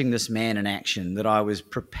watching this man in action, that I was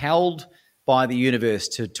propelled by the universe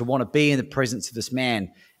to want to be in the presence of this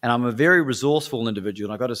man. And I'm a very resourceful individual,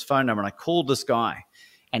 and I got his phone number, and I called this guy.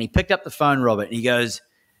 And he picked up the phone, Robert, and he goes,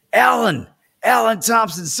 Alan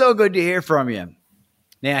Thompson, so good to hear from you.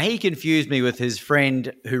 Now, he confused me with his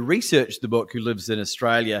friend who researched the book, who lives in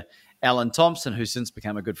Australia, Alan Thompson, who's since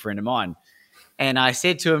become a good friend of mine. And I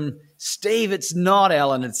said to him, Steve, it's not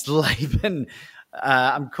Alan, it's Laban.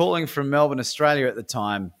 I'm calling from Melbourne, Australia at the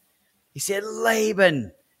time. He said,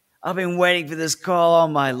 Laban, I've been waiting for this call all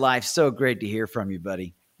my life. So great to hear from you,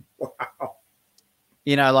 buddy. Wow.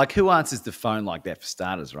 Like, who answers the phone like that, for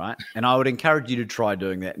starters, right? And I would encourage you to try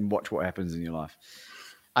doing that and watch what happens in your life.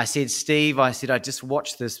 I said, Steve, I just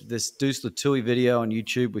watched this Deuce Latouille video on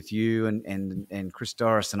YouTube with you and Chris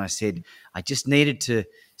Doris, and I said, I just needed to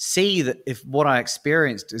see that if what I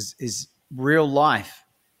experienced is real life.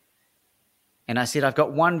 And I said, I've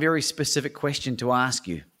got one very specific question to ask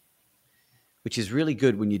you, which is really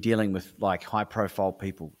good when you're dealing with like high-profile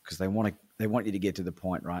people, because they want you to get to the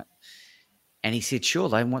point, right? And he said, sure,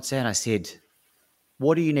 Layden, what's that? I said,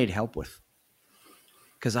 what do you need help with?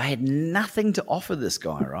 Because I had nothing to offer this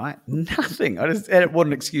guy, right? Nothing. I just had what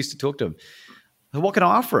an excuse to talk to him. So what can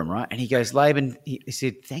I offer him, right? And he goes, Laban, he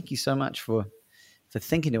said, thank you so much for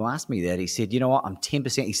thinking to ask me that. He said, you know what? I'm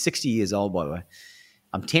 10%. He's 60 years old, by the way.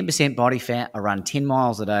 I'm 10% body fat. I run 10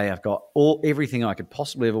 miles a day. I've got everything I could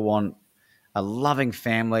possibly ever want, a loving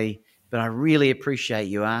family, but I really appreciate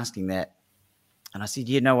you asking that. And I said,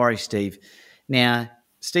 yeah, no worries, Steve. Now,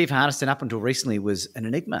 Steve Hardiston, up until recently, was an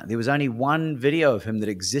enigma. There was only one video of him that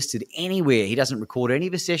existed anywhere. He doesn't record any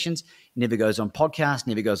of his sessions. He never goes on podcasts,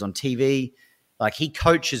 never goes on TV. Like, he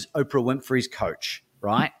coaches Oprah Winfrey's coach,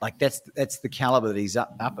 right? Like, that's the caliber that he's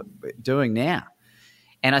up doing now.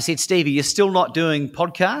 And I said, Stevie, you're still not doing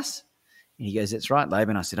podcasts? And he goes, that's right,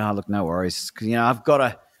 Laban. I said, oh, look, no worries.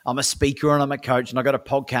 Because, I'm a speaker and I'm a coach and I've got a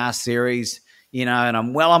podcast series, and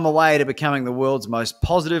I'm well on my way to becoming the world's most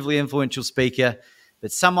positively influential speaker.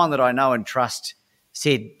 But someone that I know and trust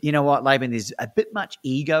said, you know what, Laban, there's a bit much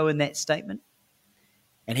ego in that statement.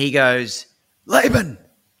 And he goes, Laban,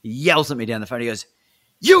 he yells at me down the phone. He goes,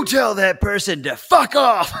 you tell that person to fuck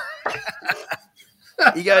off.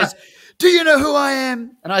 He goes, do you know who I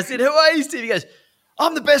am? And I said, who are you, Steve? He goes,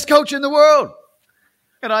 I'm the best coach in the world.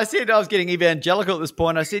 And I said, I was getting evangelical at this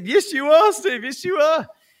point. I said, yes, you are, Steve. Yes, you are.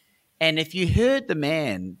 And if you heard the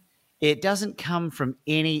man, it doesn't come from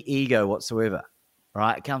any ego whatsoever,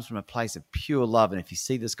 right? It comes from a place of pure love. And if you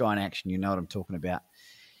see this guy in action, you know what I'm talking about.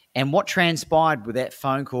 And what transpired with that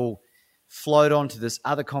phone call flowed on to this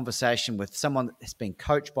other conversation with someone that's been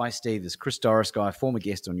coached by Steve, this Chris Doris guy, former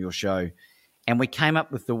guest on your show. And we came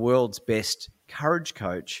up with the world's best courage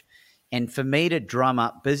coach. And for me to drum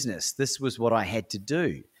up business, this was what I had to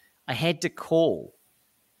do. I had to call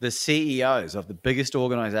the CEOs of the biggest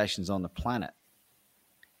organizations on the planet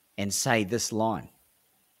and say this line.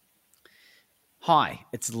 Hi,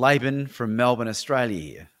 it's Laban from Melbourne, Australia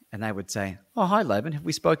here. And they would say, oh, hi, Laban. Have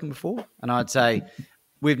we spoken before? And I'd say,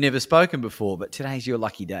 we've never spoken before, but today's your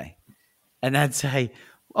lucky day. And they'd say,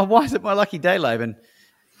 oh, why is it my lucky day, Laban?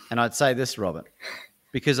 And I'd say this, Robert,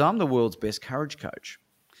 because I'm the world's best courage coach.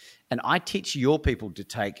 And I teach your people to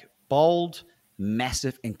take bold,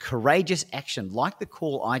 massive, and courageous action, like the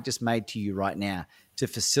call I just made to you right now, to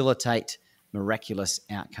facilitate miraculous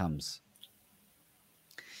outcomes.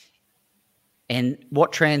 And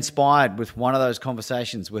what transpired with one of those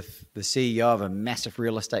conversations with the CEO of a massive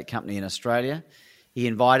real estate company in Australia, he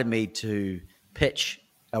invited me to pitch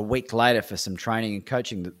a week later for some training and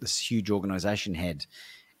coaching that this huge organization had.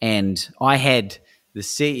 And I had the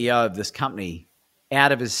CEO of this company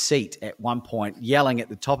out of his seat at one point, yelling at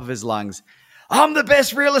the top of his lungs, I'm the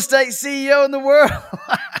best real estate CEO in the world.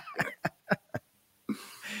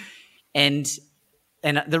 And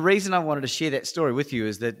the reason I wanted to share that story with you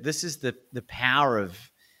is that this is the power of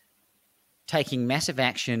taking massive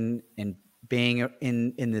action and being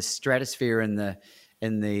in the stratosphere, in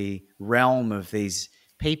the realm of these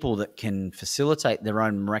people that can facilitate their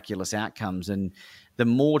own miraculous outcomes. And the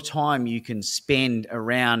more time you can spend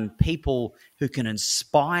around people who can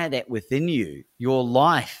inspire that within you, your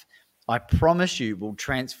life, I promise you, will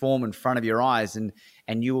transform in front of your eyes, and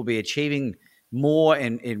you will be achieving more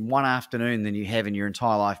in one afternoon than you have in your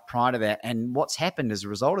entire life prior to that. And what's happened as a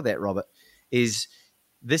result of that, Robert, is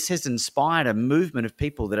this has inspired a movement of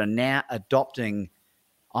people that are now adopting,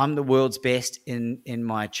 I'm the world's best in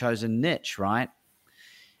my chosen niche, right?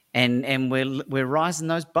 And we're rising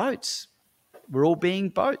those boats. We're all being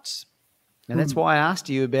boats. And that's why I asked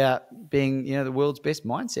you about being, the world's best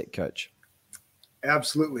mindset coach.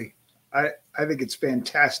 Absolutely. I think it's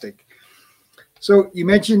fantastic. So you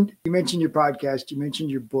mentioned your podcast, you mentioned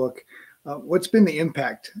your book. What's been the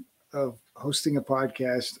impact of hosting a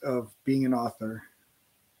podcast, of being an author?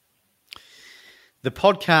 The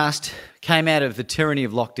podcast came out of the tyranny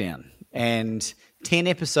of lockdown, and 10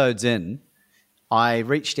 episodes in, I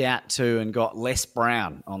reached out to and got Les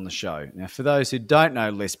Brown on the show. Now, for those who don't know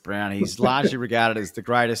Les Brown, he's largely regarded as the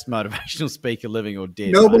greatest motivational speaker living or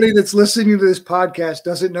dead. Nobody that's listening to this podcast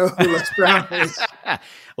doesn't know who Les Brown is.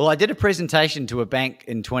 Well, I did a presentation to a bank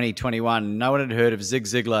in 2021. No one had heard of Zig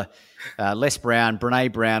Ziglar, Les Brown,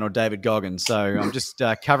 Brene Brown, or David Goggins. So I'm just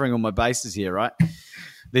covering all my bases here, right?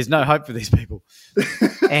 There's no hope for these people.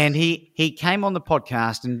 And he came on the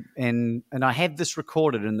podcast, and I have this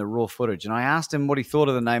recorded in the raw footage. And I asked him what he thought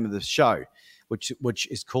of the name of the show, which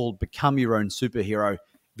is called Become Your Own Superhero,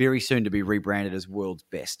 very soon to be rebranded as World's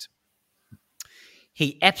Best.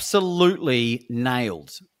 He absolutely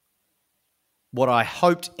nailed what I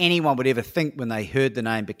hoped anyone would ever think when they heard the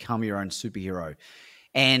name Become Your Own Superhero.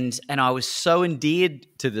 And I was so endeared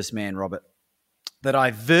to this man, Robert, that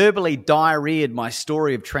I verbally diarrheaed my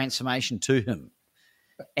story of transformation to him.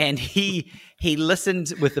 And he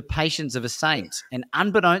listened with the patience of a saint. And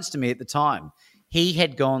unbeknownst to me at the time, he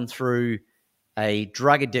had gone through a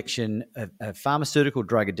drug addiction, a pharmaceutical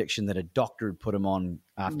drug addiction that a doctor had put him on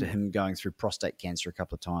after him going through prostate cancer a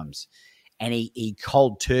couple of times. and he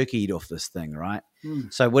cold turkeyed off this thing, right?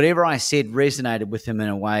 So whatever I said resonated with him in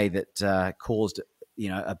a way that caused,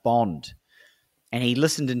 a bond. And he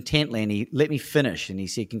listened intently, and he let me finish. And he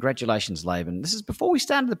said, "Congratulations, Laban." This is before we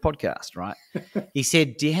started the podcast, right? He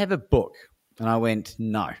said, "Do you have a book?" And I went,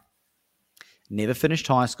 "No. Never finished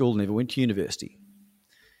high school, never went to university."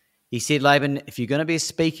 He said, "Laban, if you're going to be a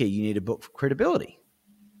speaker, you need a book for credibility."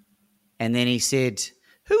 And then he said,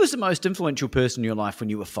 "Who was the most influential person in your life when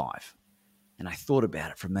you were 5? And I thought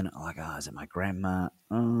about it for a minute, like, is it my grandma?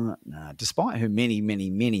 No. Despite her many, many,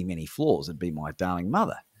 many, many flaws, it'd be my darling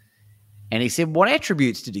mother. And he said, "What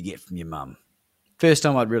attributes did you get from your mum?" First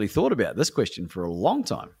time I'd really thought about this question for a long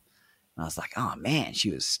time. And I was like, oh, man,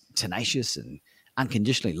 she was tenacious and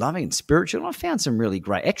unconditionally loving and spiritual. And I found some really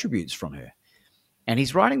great attributes from her. And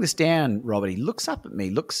he's writing this down, Robert. He looks up at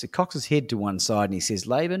me, cocks his head to one side, and he says,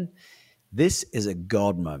 "Laban, this is a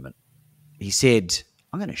God moment." He said,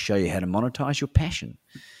 "I'm going to show you how to monetize your passion."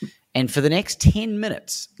 And for the next 10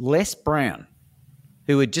 minutes, Les Brown,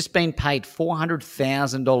 who had just been paid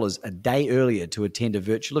 $400,000 a day earlier to attend a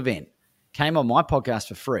virtual event, came on my podcast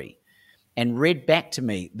for free and read back to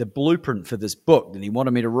me the blueprint for this book that he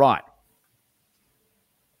wanted me to write.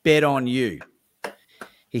 Bet on you.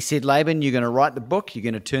 He said, "Laban, you're going to write the book. You're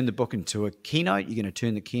going to turn the book into a keynote. You're going to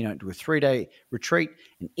turn the keynote into a 3-day retreat.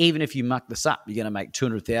 And even if you muck this up, you're going to make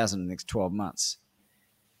 $200,000 in the next 12 months.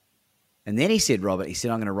 And then he said, Robert, "I'm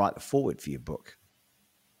going to write the foreword for your book."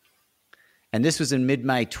 And this was in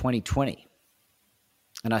mid-May 2020.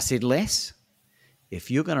 And I said, "Les, if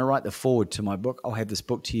you're going to write the foreword to my book, I'll have this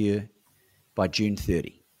book to you by June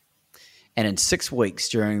 30. And in 6 weeks,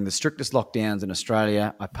 during the strictest lockdowns in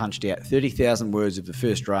Australia, I punched out 30,000 words of the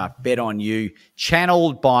first draft, bet on you,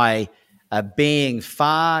 channeled by a being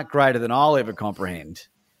far greater than I'll ever comprehend,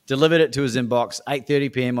 delivered it to his inbox,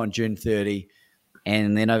 8:30 p.m. on June 30.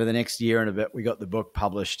 And then over the next year and a bit, we got the book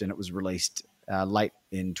published, and it was released late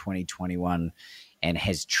in 2021 and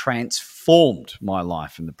has transformed my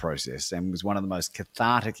life in the process and was one of the most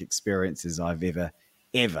cathartic experiences I've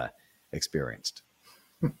ever experienced.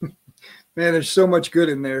 Man, there's so much good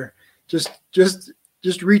in there. Just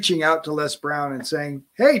reaching out to Les Brown and saying,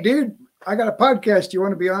 "Hey, dude, I got a podcast. Do you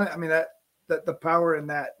want to be on it?" I mean, that the power in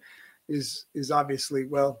that is obviously,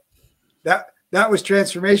 well, that was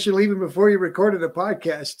transformational even before you recorded a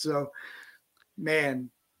podcast. So,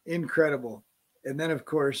 man, incredible. And then, of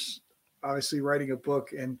course, obviously writing a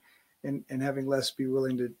book and having Les be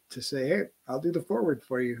willing to say, "Hey, I'll do the foreword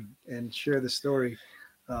for you," and share the story.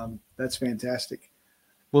 That's fantastic.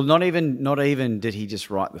 Well, not even did he just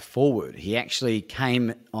write the foreword. He actually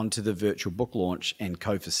came onto the virtual book launch and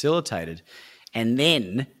co-facilitated, and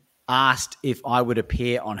then asked if I would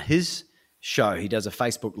appear on his show. He does a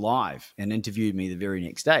Facebook Live and interviewed me the very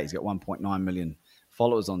next day. He's got 1.9 million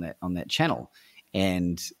followers on that channel,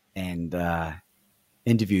 and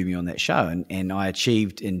interviewed me on that show. And I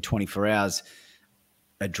achieved in 24 hours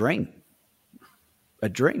a dream.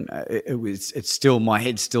 It's still, my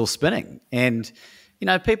head's still spinning. And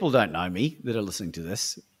people don't know me that are listening to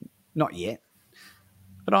this, not yet.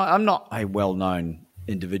 But I'm not a well-known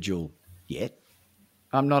individual yet.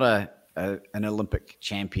 I'm not an Olympic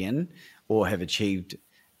champion or have achieved,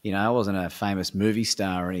 I wasn't a famous movie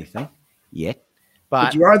star or anything yet.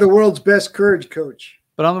 But you are the world's best courage coach.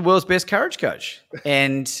 But I'm the world's best courage coach.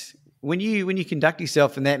 And when you conduct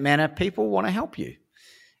yourself in that manner, people want to help you.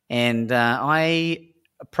 And I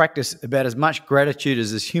practice about as much gratitude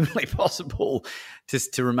as is humanly possible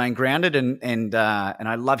to remain grounded, and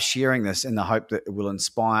I love sharing this in the hope that it will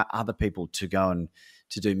inspire other people to go and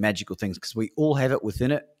to do magical things, because we all have it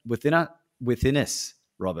within us,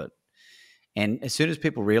 Robert. And as soon as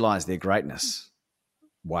people realize their greatness,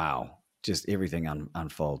 wow, just everything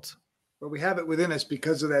unfolds. Well, we have it within us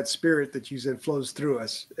because of that spirit that you said flows through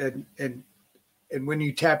us, and when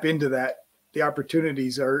you tap into that, the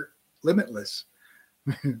opportunities are limitless.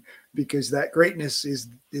 Because that greatness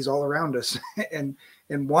is all around us and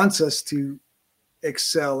wants us to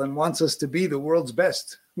excel and wants us to be the world's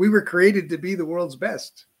best. We were created to be the world's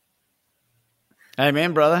best.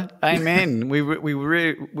 Amen, brother. Amen. we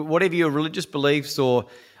whatever your religious beliefs or,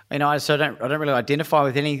 I don't really identify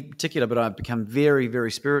with any particular, but I've become very, very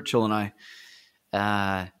spiritual, and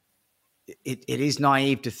it is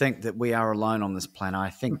naive to think that we are alone on this planet. I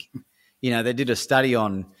think, they did a study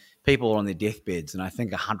on people on their deathbeds, and I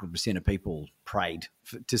think 100% of people prayed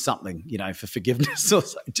to something, for forgiveness or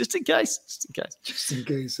something, just in case.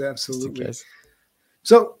 Absolutely.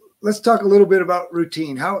 So let's talk a little bit about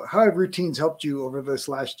routine. How have routines helped you over this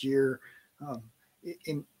last year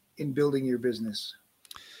in building your business?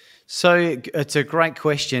 So it's a great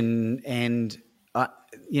question, and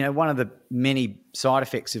one of the many side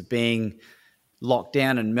effects of being locked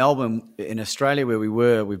down in Melbourne, in Australia,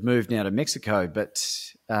 where we've moved now to Mexico, but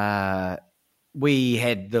we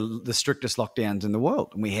had the strictest lockdowns in the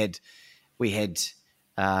world, and we had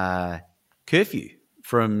curfew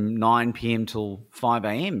from 9 p.m. till 5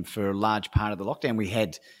 a.m. for a large part of the lockdown. We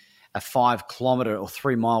had a 5 kilometre or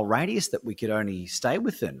 3 mile radius that we could only stay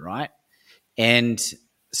within, right? And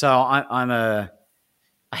so I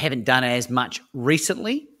haven't done as much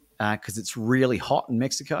recently because it's really hot in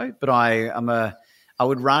Mexico, but I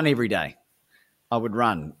would run every day. I would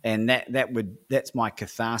run, and that's my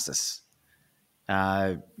catharsis.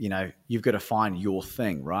 You've got to find your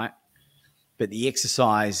thing, right? But the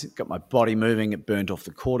exercise got my body moving. It burnt off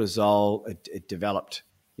the cortisol. It developed,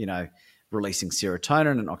 releasing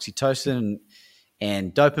serotonin and oxytocin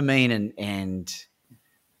and dopamine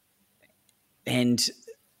and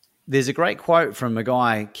there's a great quote from a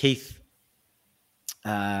guy, Keith.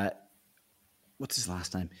 What's his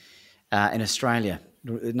last name? In Australia,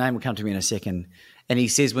 the name will come to me in a second. And he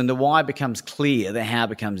says, "When the why becomes clear, the how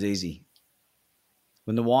becomes easy."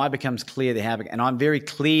 When the why becomes clear, the how. And I'm very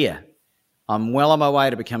clear. I'm well on my way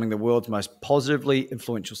to becoming the world's most positively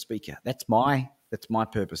influential speaker. That's my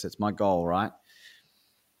purpose. That's my goal, right?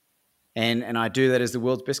 And I do that as the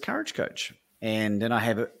world's best courage coach. And then I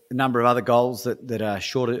have a number of other goals that are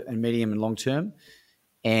shorter and medium and long term.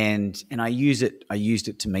 And I used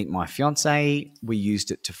it to meet my fiance. We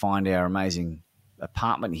used it to find our amazing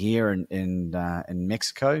apartment here in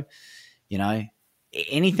Mexico.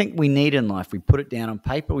 Anything we need in life, we put it down on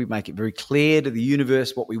paper. We make it very clear to the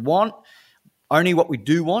universe what we want, only what we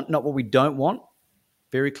do want, not what we don't want.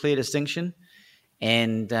 Very clear distinction.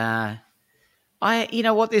 And there's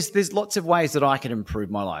lots of ways that I could improve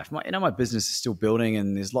my life. My business is still building,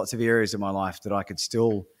 and there's lots of areas of my life that I could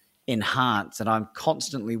still enhance. And I'm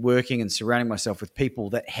constantly working and surrounding myself with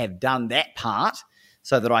people that have done that part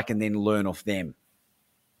so that I can then learn off them.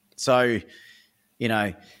 So,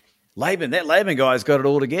 that Laban guy's got it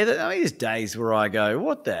all together. There's days where I go,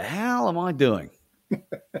 what the hell am I doing?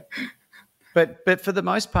 But for the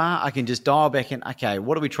most part, I can just dial back in, okay,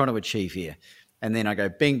 what are we trying to achieve here? And then I go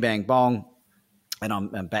bing, bang, bong, and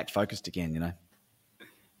I'm back focused again,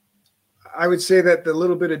 I would say that the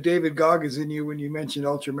little bit of David Goggins in you when you mentioned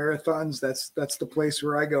ultra marathons, that's the place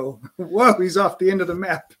where I go, whoa, he's off the end of the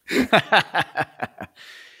map.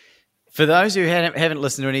 For those who haven't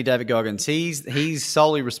listened to any David Goggins, he's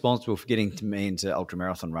solely responsible for getting me into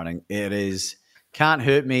ultramarathon running. It is, can't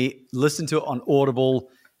hurt me. Listen to it on Audible.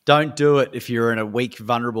 Don't do it if you're in a weak,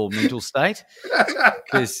 vulnerable mental state,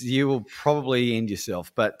 because you will probably end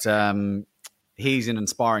yourself. But he's an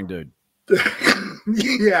inspiring dude.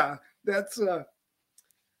 Yeah, that's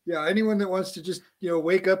anyone that wants to just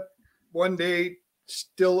wake up one day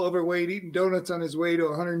still overweight, eating donuts on his way to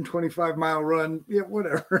a 125-mile run,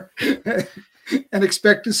 whatever, and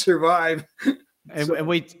expect to survive. And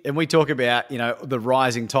we talk about, the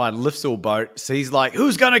rising tide lifts all boats. So he's like,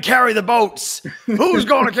 who's going to carry the boats? Who's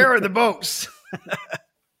going to carry the boats?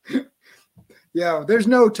 Yeah, there's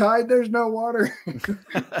no tide, there's no water.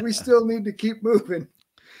 We still need to keep moving.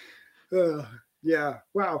 Yeah,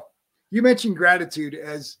 wow. You mentioned gratitude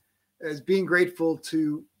as being grateful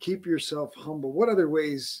to keep yourself humble. What other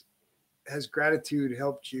ways has gratitude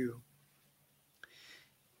helped you?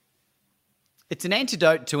 It's an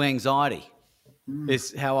antidote to anxiety.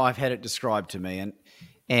 Is how I've had it described to me.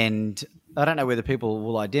 And I don't know whether people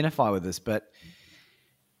will identify with this, but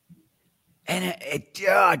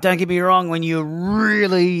don't get me wrong, when you're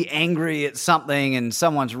really angry at something and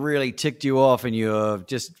someone's really ticked you off and you're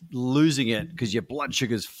just losing it because your blood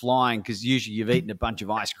sugar's flying because usually you've eaten a bunch of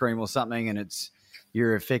ice cream or something and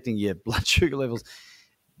you're affecting your blood sugar levels.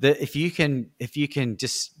 If you can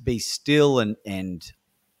just be still and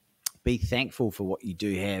be thankful for what you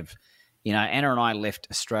do have. Anna and I left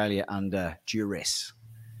Australia under duress.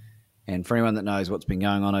 And for anyone that knows what's been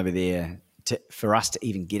going on over there, for us to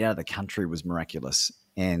even get out of the country was miraculous.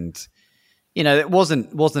 And, it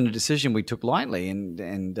wasn't a decision we took lightly.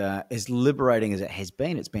 And as liberating as it has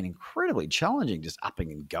been, it's been incredibly challenging just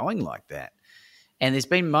upping and going like that. And there's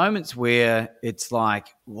been moments where it's like,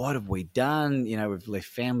 what have we done? We've left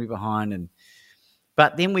family behind.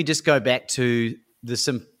 But then we just go back to the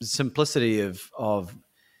simplicity of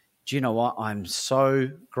do you know what? I'm so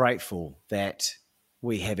grateful that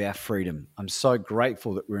we have our freedom. I'm so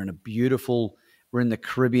grateful that we're in the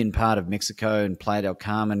Caribbean part of Mexico in Playa del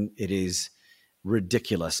Carmen. It is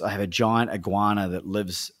ridiculous. I have a giant iguana that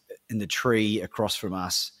lives in the tree across from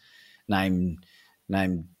us named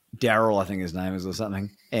Daryl, I think his name is, or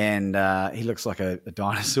something. and he looks like a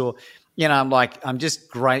dinosaur. I'm just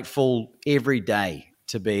grateful every day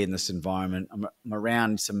to be in this environment. I'm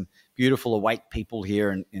around some beautiful, awake people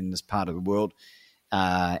here in this part of the world,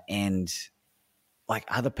 and like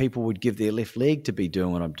other people would give their left leg to be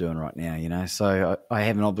doing what I'm doing right now. So I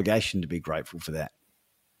have an obligation to be grateful for that.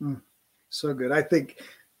 So good. I think,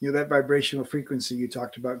 that vibrational frequency you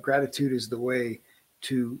talked about, gratitude is the way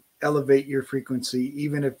to elevate your frequency,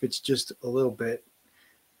 even if it's just a little bit.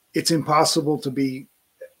 It's impossible to be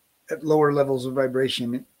at lower levels of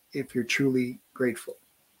vibration if you're truly grateful.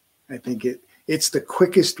 I think it's the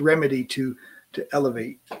quickest remedy to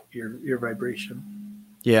elevate your vibration.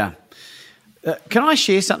 Yeah. Can I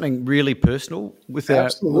share something really personal with our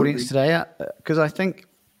audience today? Because I think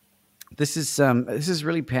this is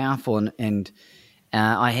really powerful, and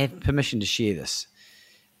I have permission to share this.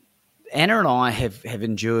 Anna and I have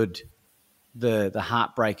endured the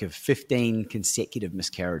heartbreak of 15 consecutive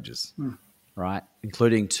miscarriages, right?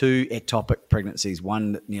 Including 2 ectopic pregnancies,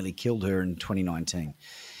 one that nearly killed her in 2019.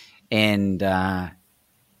 And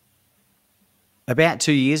about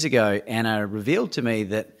 2 years ago, Anna revealed to me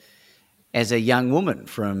that as a young woman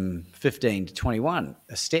from 15 to 21,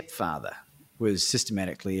 a stepfather was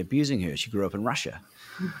systematically abusing her. She grew up in Russia.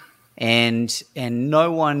 And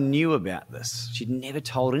no one knew about this. She'd never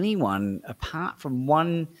told anyone apart from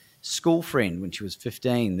one school friend when she was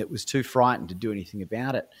 15 that was too frightened to do anything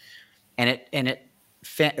about it. And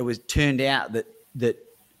it was turned out that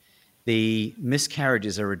the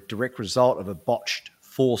miscarriages are a direct result of a botched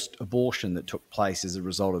forced abortion that took place as a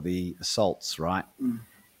result of the assaults, right?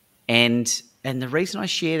 And the reason I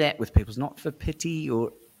share that with people is not for pity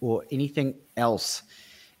or anything else,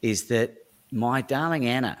 is that my darling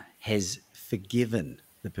Anna has forgiven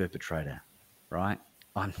the perpetrator, right?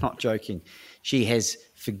 I'm not joking. She has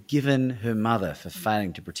forgiven her mother for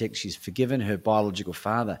failing to protect. She's forgiven her biological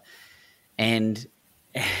father. And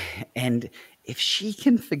if she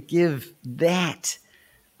can forgive that,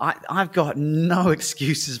 I've got no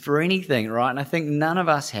excuses for anything, right? And I think none of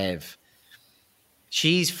us have.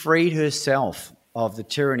 She's freed herself of the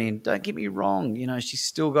tyranny. And don't get me wrong, she's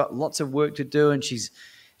still got lots of work to do, and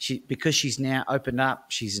because she's now opened up,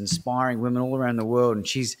 she's inspiring women all around the world, and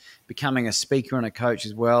she's becoming a speaker and a coach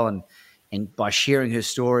as well. And by sharing her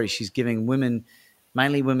story, she's giving women,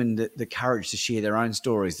 mainly women, the courage to share their own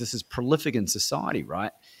stories. This is prolific in society,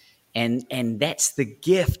 right? And that's the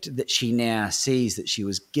gift that she now sees that she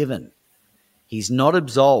was given. He's not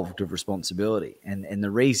absolved of responsibility. And the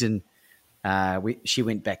reason she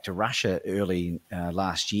went back to Russia early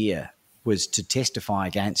last year was to testify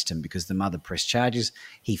against him, because the mother pressed charges.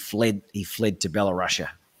 He fled to Belarus,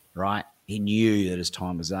 right? He knew that his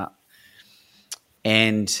time was up.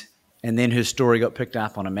 And then her story got picked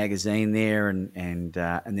up on a magazine there, and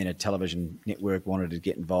then a television network wanted to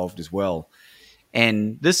get involved as well.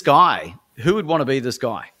 And this guy, who would want to be this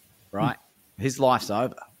guy, right? His life's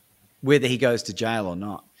over, whether he goes to jail or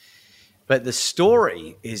not. But the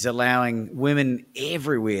story is allowing women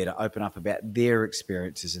everywhere to open up about their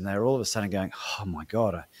experiences, and they're all of a sudden going, oh, my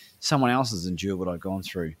God, someone else has endured what I've gone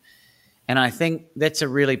through. And I think that's a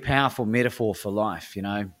really powerful metaphor for life,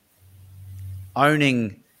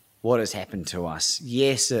 owning what has happened to us.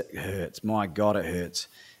 Yes, it hurts. My God, it hurts.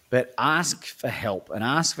 But ask for help, and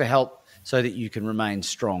ask for help so that you can remain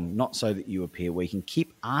strong, not so that you appear weak, and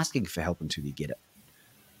keep asking for help until you get it.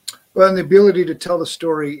 Well, and the ability to tell the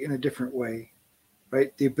story in a different way,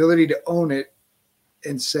 right? The ability to own it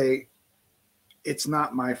and say, it's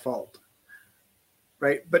not my fault,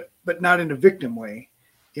 right? But not in a victim way,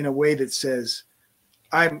 in a way that says,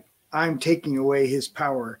 I'm taking away his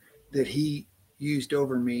power that he used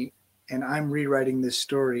over me, and I'm rewriting this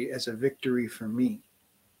story as a victory for me.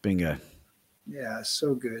 Bingo. Yeah,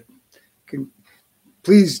 so good.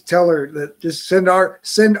 Please tell her that, just send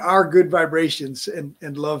our good vibrations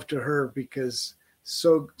and love to her, because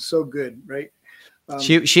so good, right?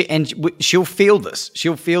 She'll feel this.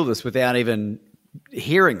 She'll feel this without even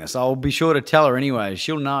hearing us. I'll be sure to tell her anyway.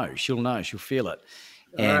 She'll know. She'll feel it.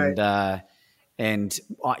 And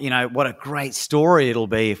what a great story it'll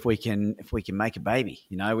be if we can make a baby.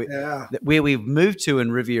 Where we've moved to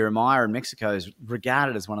in Riviera Maya in Mexico is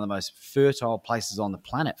regarded as one of the most fertile places on the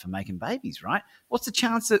planet for making babies, right? What's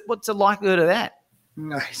the likelihood of that?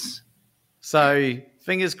 Nice. So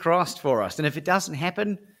fingers crossed for us. And if it doesn't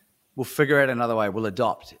happen, we'll figure out another way. We'll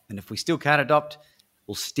adopt. And if we still can't adopt,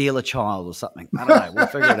 we'll steal a child or something. I don't know. We'll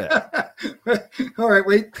figure it out. All right.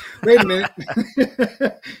 Wait a minute.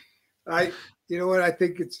 You know what? I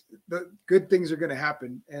think it's the good things are going to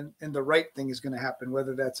happen, and the right thing is going to happen,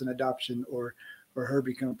 whether that's an adoption or her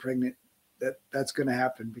becoming pregnant. That's going to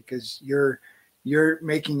happen, because you're you're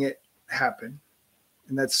making it happen.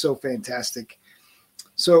 And that's so fantastic.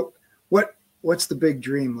 So what's the big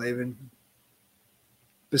dream, Laven?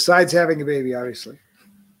 Besides having a baby, obviously.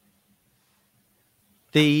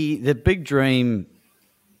 The big dream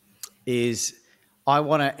is I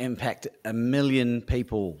want to impact 1 million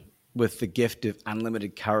people with the gift of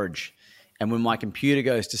unlimited courage. And when my computer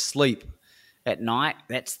goes to sleep at night,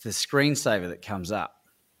 that's the screensaver that comes up.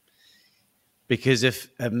 Because if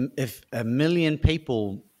 1 million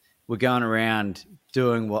people were going around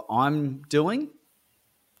doing what I'm doing,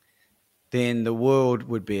 then the world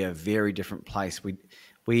would be a very different place. We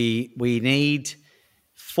need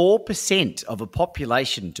 4% of a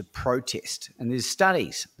population to protest, and there's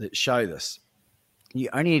studies that show this. You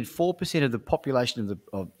only need 4% of the population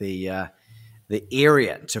of the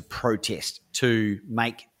area to protest, to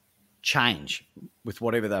make change with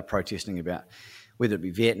whatever they're protesting about, whether it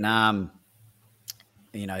be Vietnam,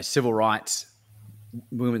 civil rights,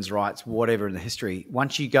 women's rights, whatever in the history.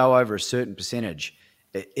 Once you go over a certain percentage,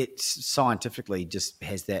 it scientifically just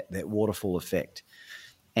has that waterfall effect.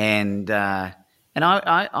 And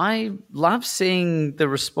I love seeing the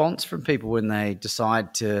response from people when they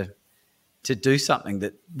decide to do something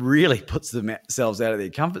that really puts themselves out of their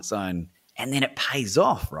comfort zone, and then it pays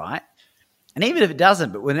off, right? And even if it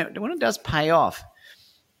doesn't, but when it does pay off,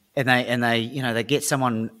 and they get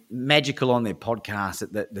someone magical on their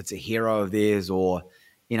podcast that's a hero of theirs, or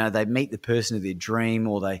they meet the person of their dream,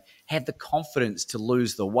 or they have the confidence to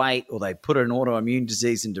lose the weight, or they put an autoimmune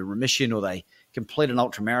disease into remission, or they complete an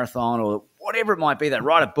ultramarathon, or whatever it might be. They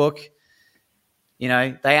write a book, they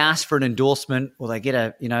ask for an endorsement, or they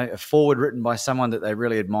get a forward written by someone that they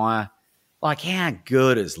really admire. Like, how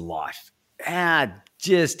good is life? How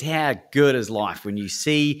good is life when you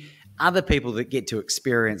see other people that get to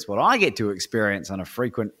experience what I get to experience on a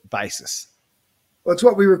frequent basis? Well, it's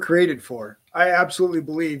what we were created for. I absolutely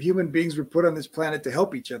believe human beings were put on this planet to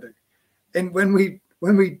help each other. And when we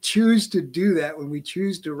choose to do that, when we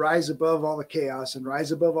choose to rise above all the chaos and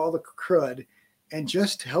rise above all the crud and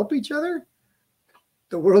just help each other,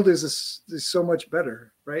 the world is so much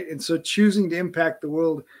better, right? And so choosing to impact the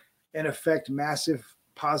world and affect massive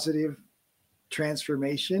positive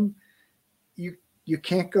transformation, you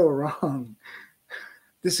can't go wrong.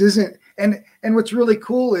 This isn't, and what's really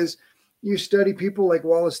cool is you study people like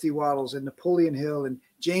Wallace D. Wattles and Napoleon Hill and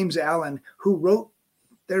James Allen, who wrote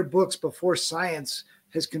their books before science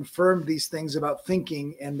has confirmed these things about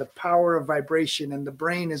thinking and the power of vibration and the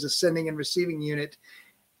brain as a sending and receiving unit.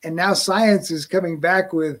 And now science is coming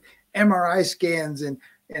back with MRI scans and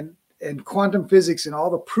quantum physics and all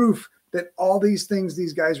the proof that all these things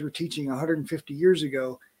these guys were teaching 150 years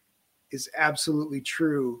ago is absolutely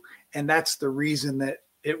true. And that's the reason that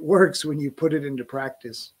it works when you put it into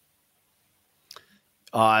practice.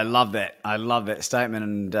 Oh, I love that. I love that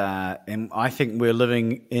statement. And I think we're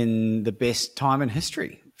living in the best time in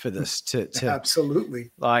history for this to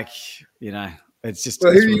absolutely. It's just,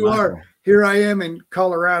 well, here you are. Here I am in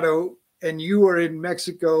Colorado and you are in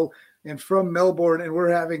Mexico and from Melbourne, and we're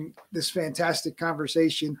having this fantastic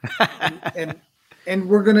conversation. and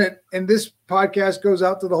we're going to, and this podcast goes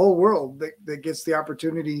out to the whole world that gets the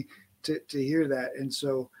opportunity to hear that. And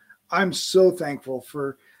so I'm so thankful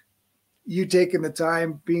for you taking the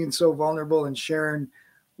time, being so vulnerable and sharing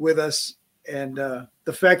with us. And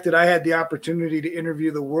the fact that I had the opportunity to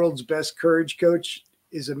interview the world's best courage coach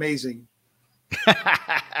is amazing.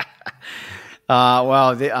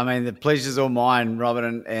 The pleasure's all mine, Robert,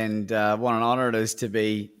 and what an honor it is to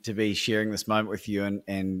be sharing this moment with you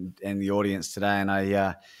and the audience today. And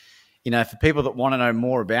I, for people that want to know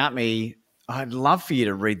more about me, I'd love for you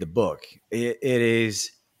to read the book. It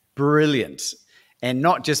is brilliant, and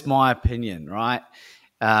not just my opinion, right?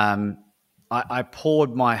 I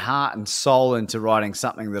poured my heart and soul into writing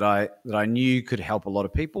something that I knew could help a lot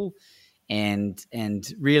of people. And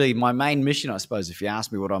really, my main mission, I suppose, if you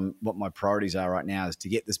ask me what my priorities are right now, is to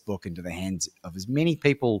get this book into the hands of as many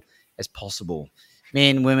people as possible,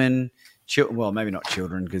 men, women, well, maybe not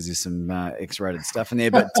children because there's some X-rated stuff in there,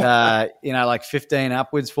 but like 15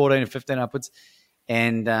 upwards, 14 or 15 upwards,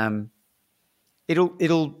 and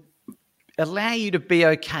it'll allow you to be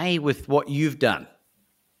okay with what you've done.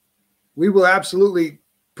 We will absolutely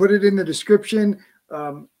put it in the description.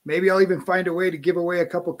 Maybe I'll even find a way to give away a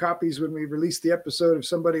couple copies when we release the episode if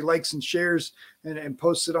somebody likes and shares and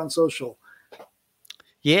posts it on social.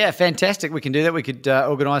 Yeah, fantastic. We can do that. We could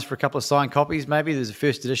organize for a couple of signed copies. Maybe there's a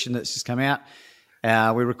first edition that's just come out.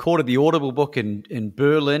 We recorded the Audible book in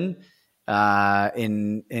Berlin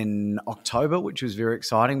in October, which was very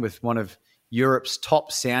exciting, with one of Europe's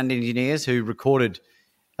top sound engineers who recorded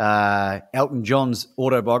Elton John's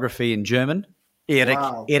autobiography in German.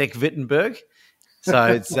 Wow. Eric Wittenberg. So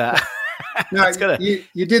it's No, it's got a,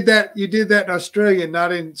 you did that. You did that in Australian,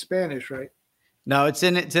 not in Spanish, right? no, it's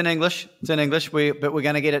in English. It's in English. But we're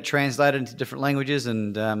going to get it translated into different languages,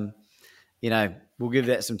 and we'll give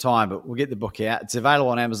that some time. But we'll get the book out. It's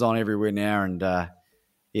available on Amazon everywhere now, and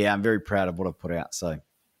I'm very proud of what I've put out. So,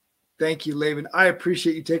 thank you, Laban. I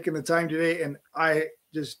appreciate you taking the time today, and I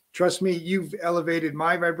just trust me. You've elevated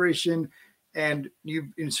my vibration, and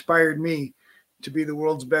you've inspired me to be the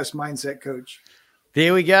world's best mindset coach.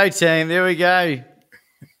 There we go, team. There we go.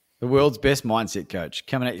 The world's best mindset coach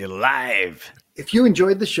coming at you live. If you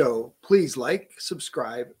enjoyed the show, please like,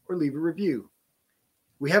 subscribe, or leave a review.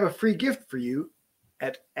 We have a free gift for you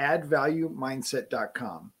at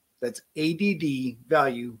addvaluemindset.com. That's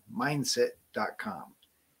addvaluemindset.com.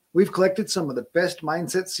 We've collected some of the best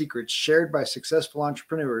mindset secrets shared by successful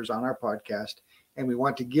entrepreneurs on our podcast, and we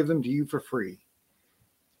want to give them to you for free.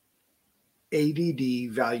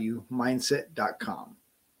 addvaluemindset.com.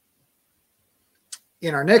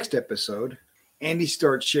 In our next episode, Andy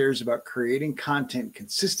Stewart shares about creating content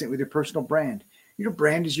consistent with your personal brand. Your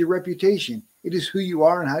brand is your reputation. It is who you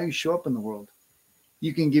are and how you show up in the world.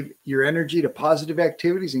 You can give your energy to positive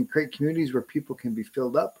activities and create communities where people can be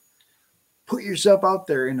filled up. Put yourself out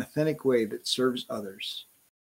there in an authentic way that serves others.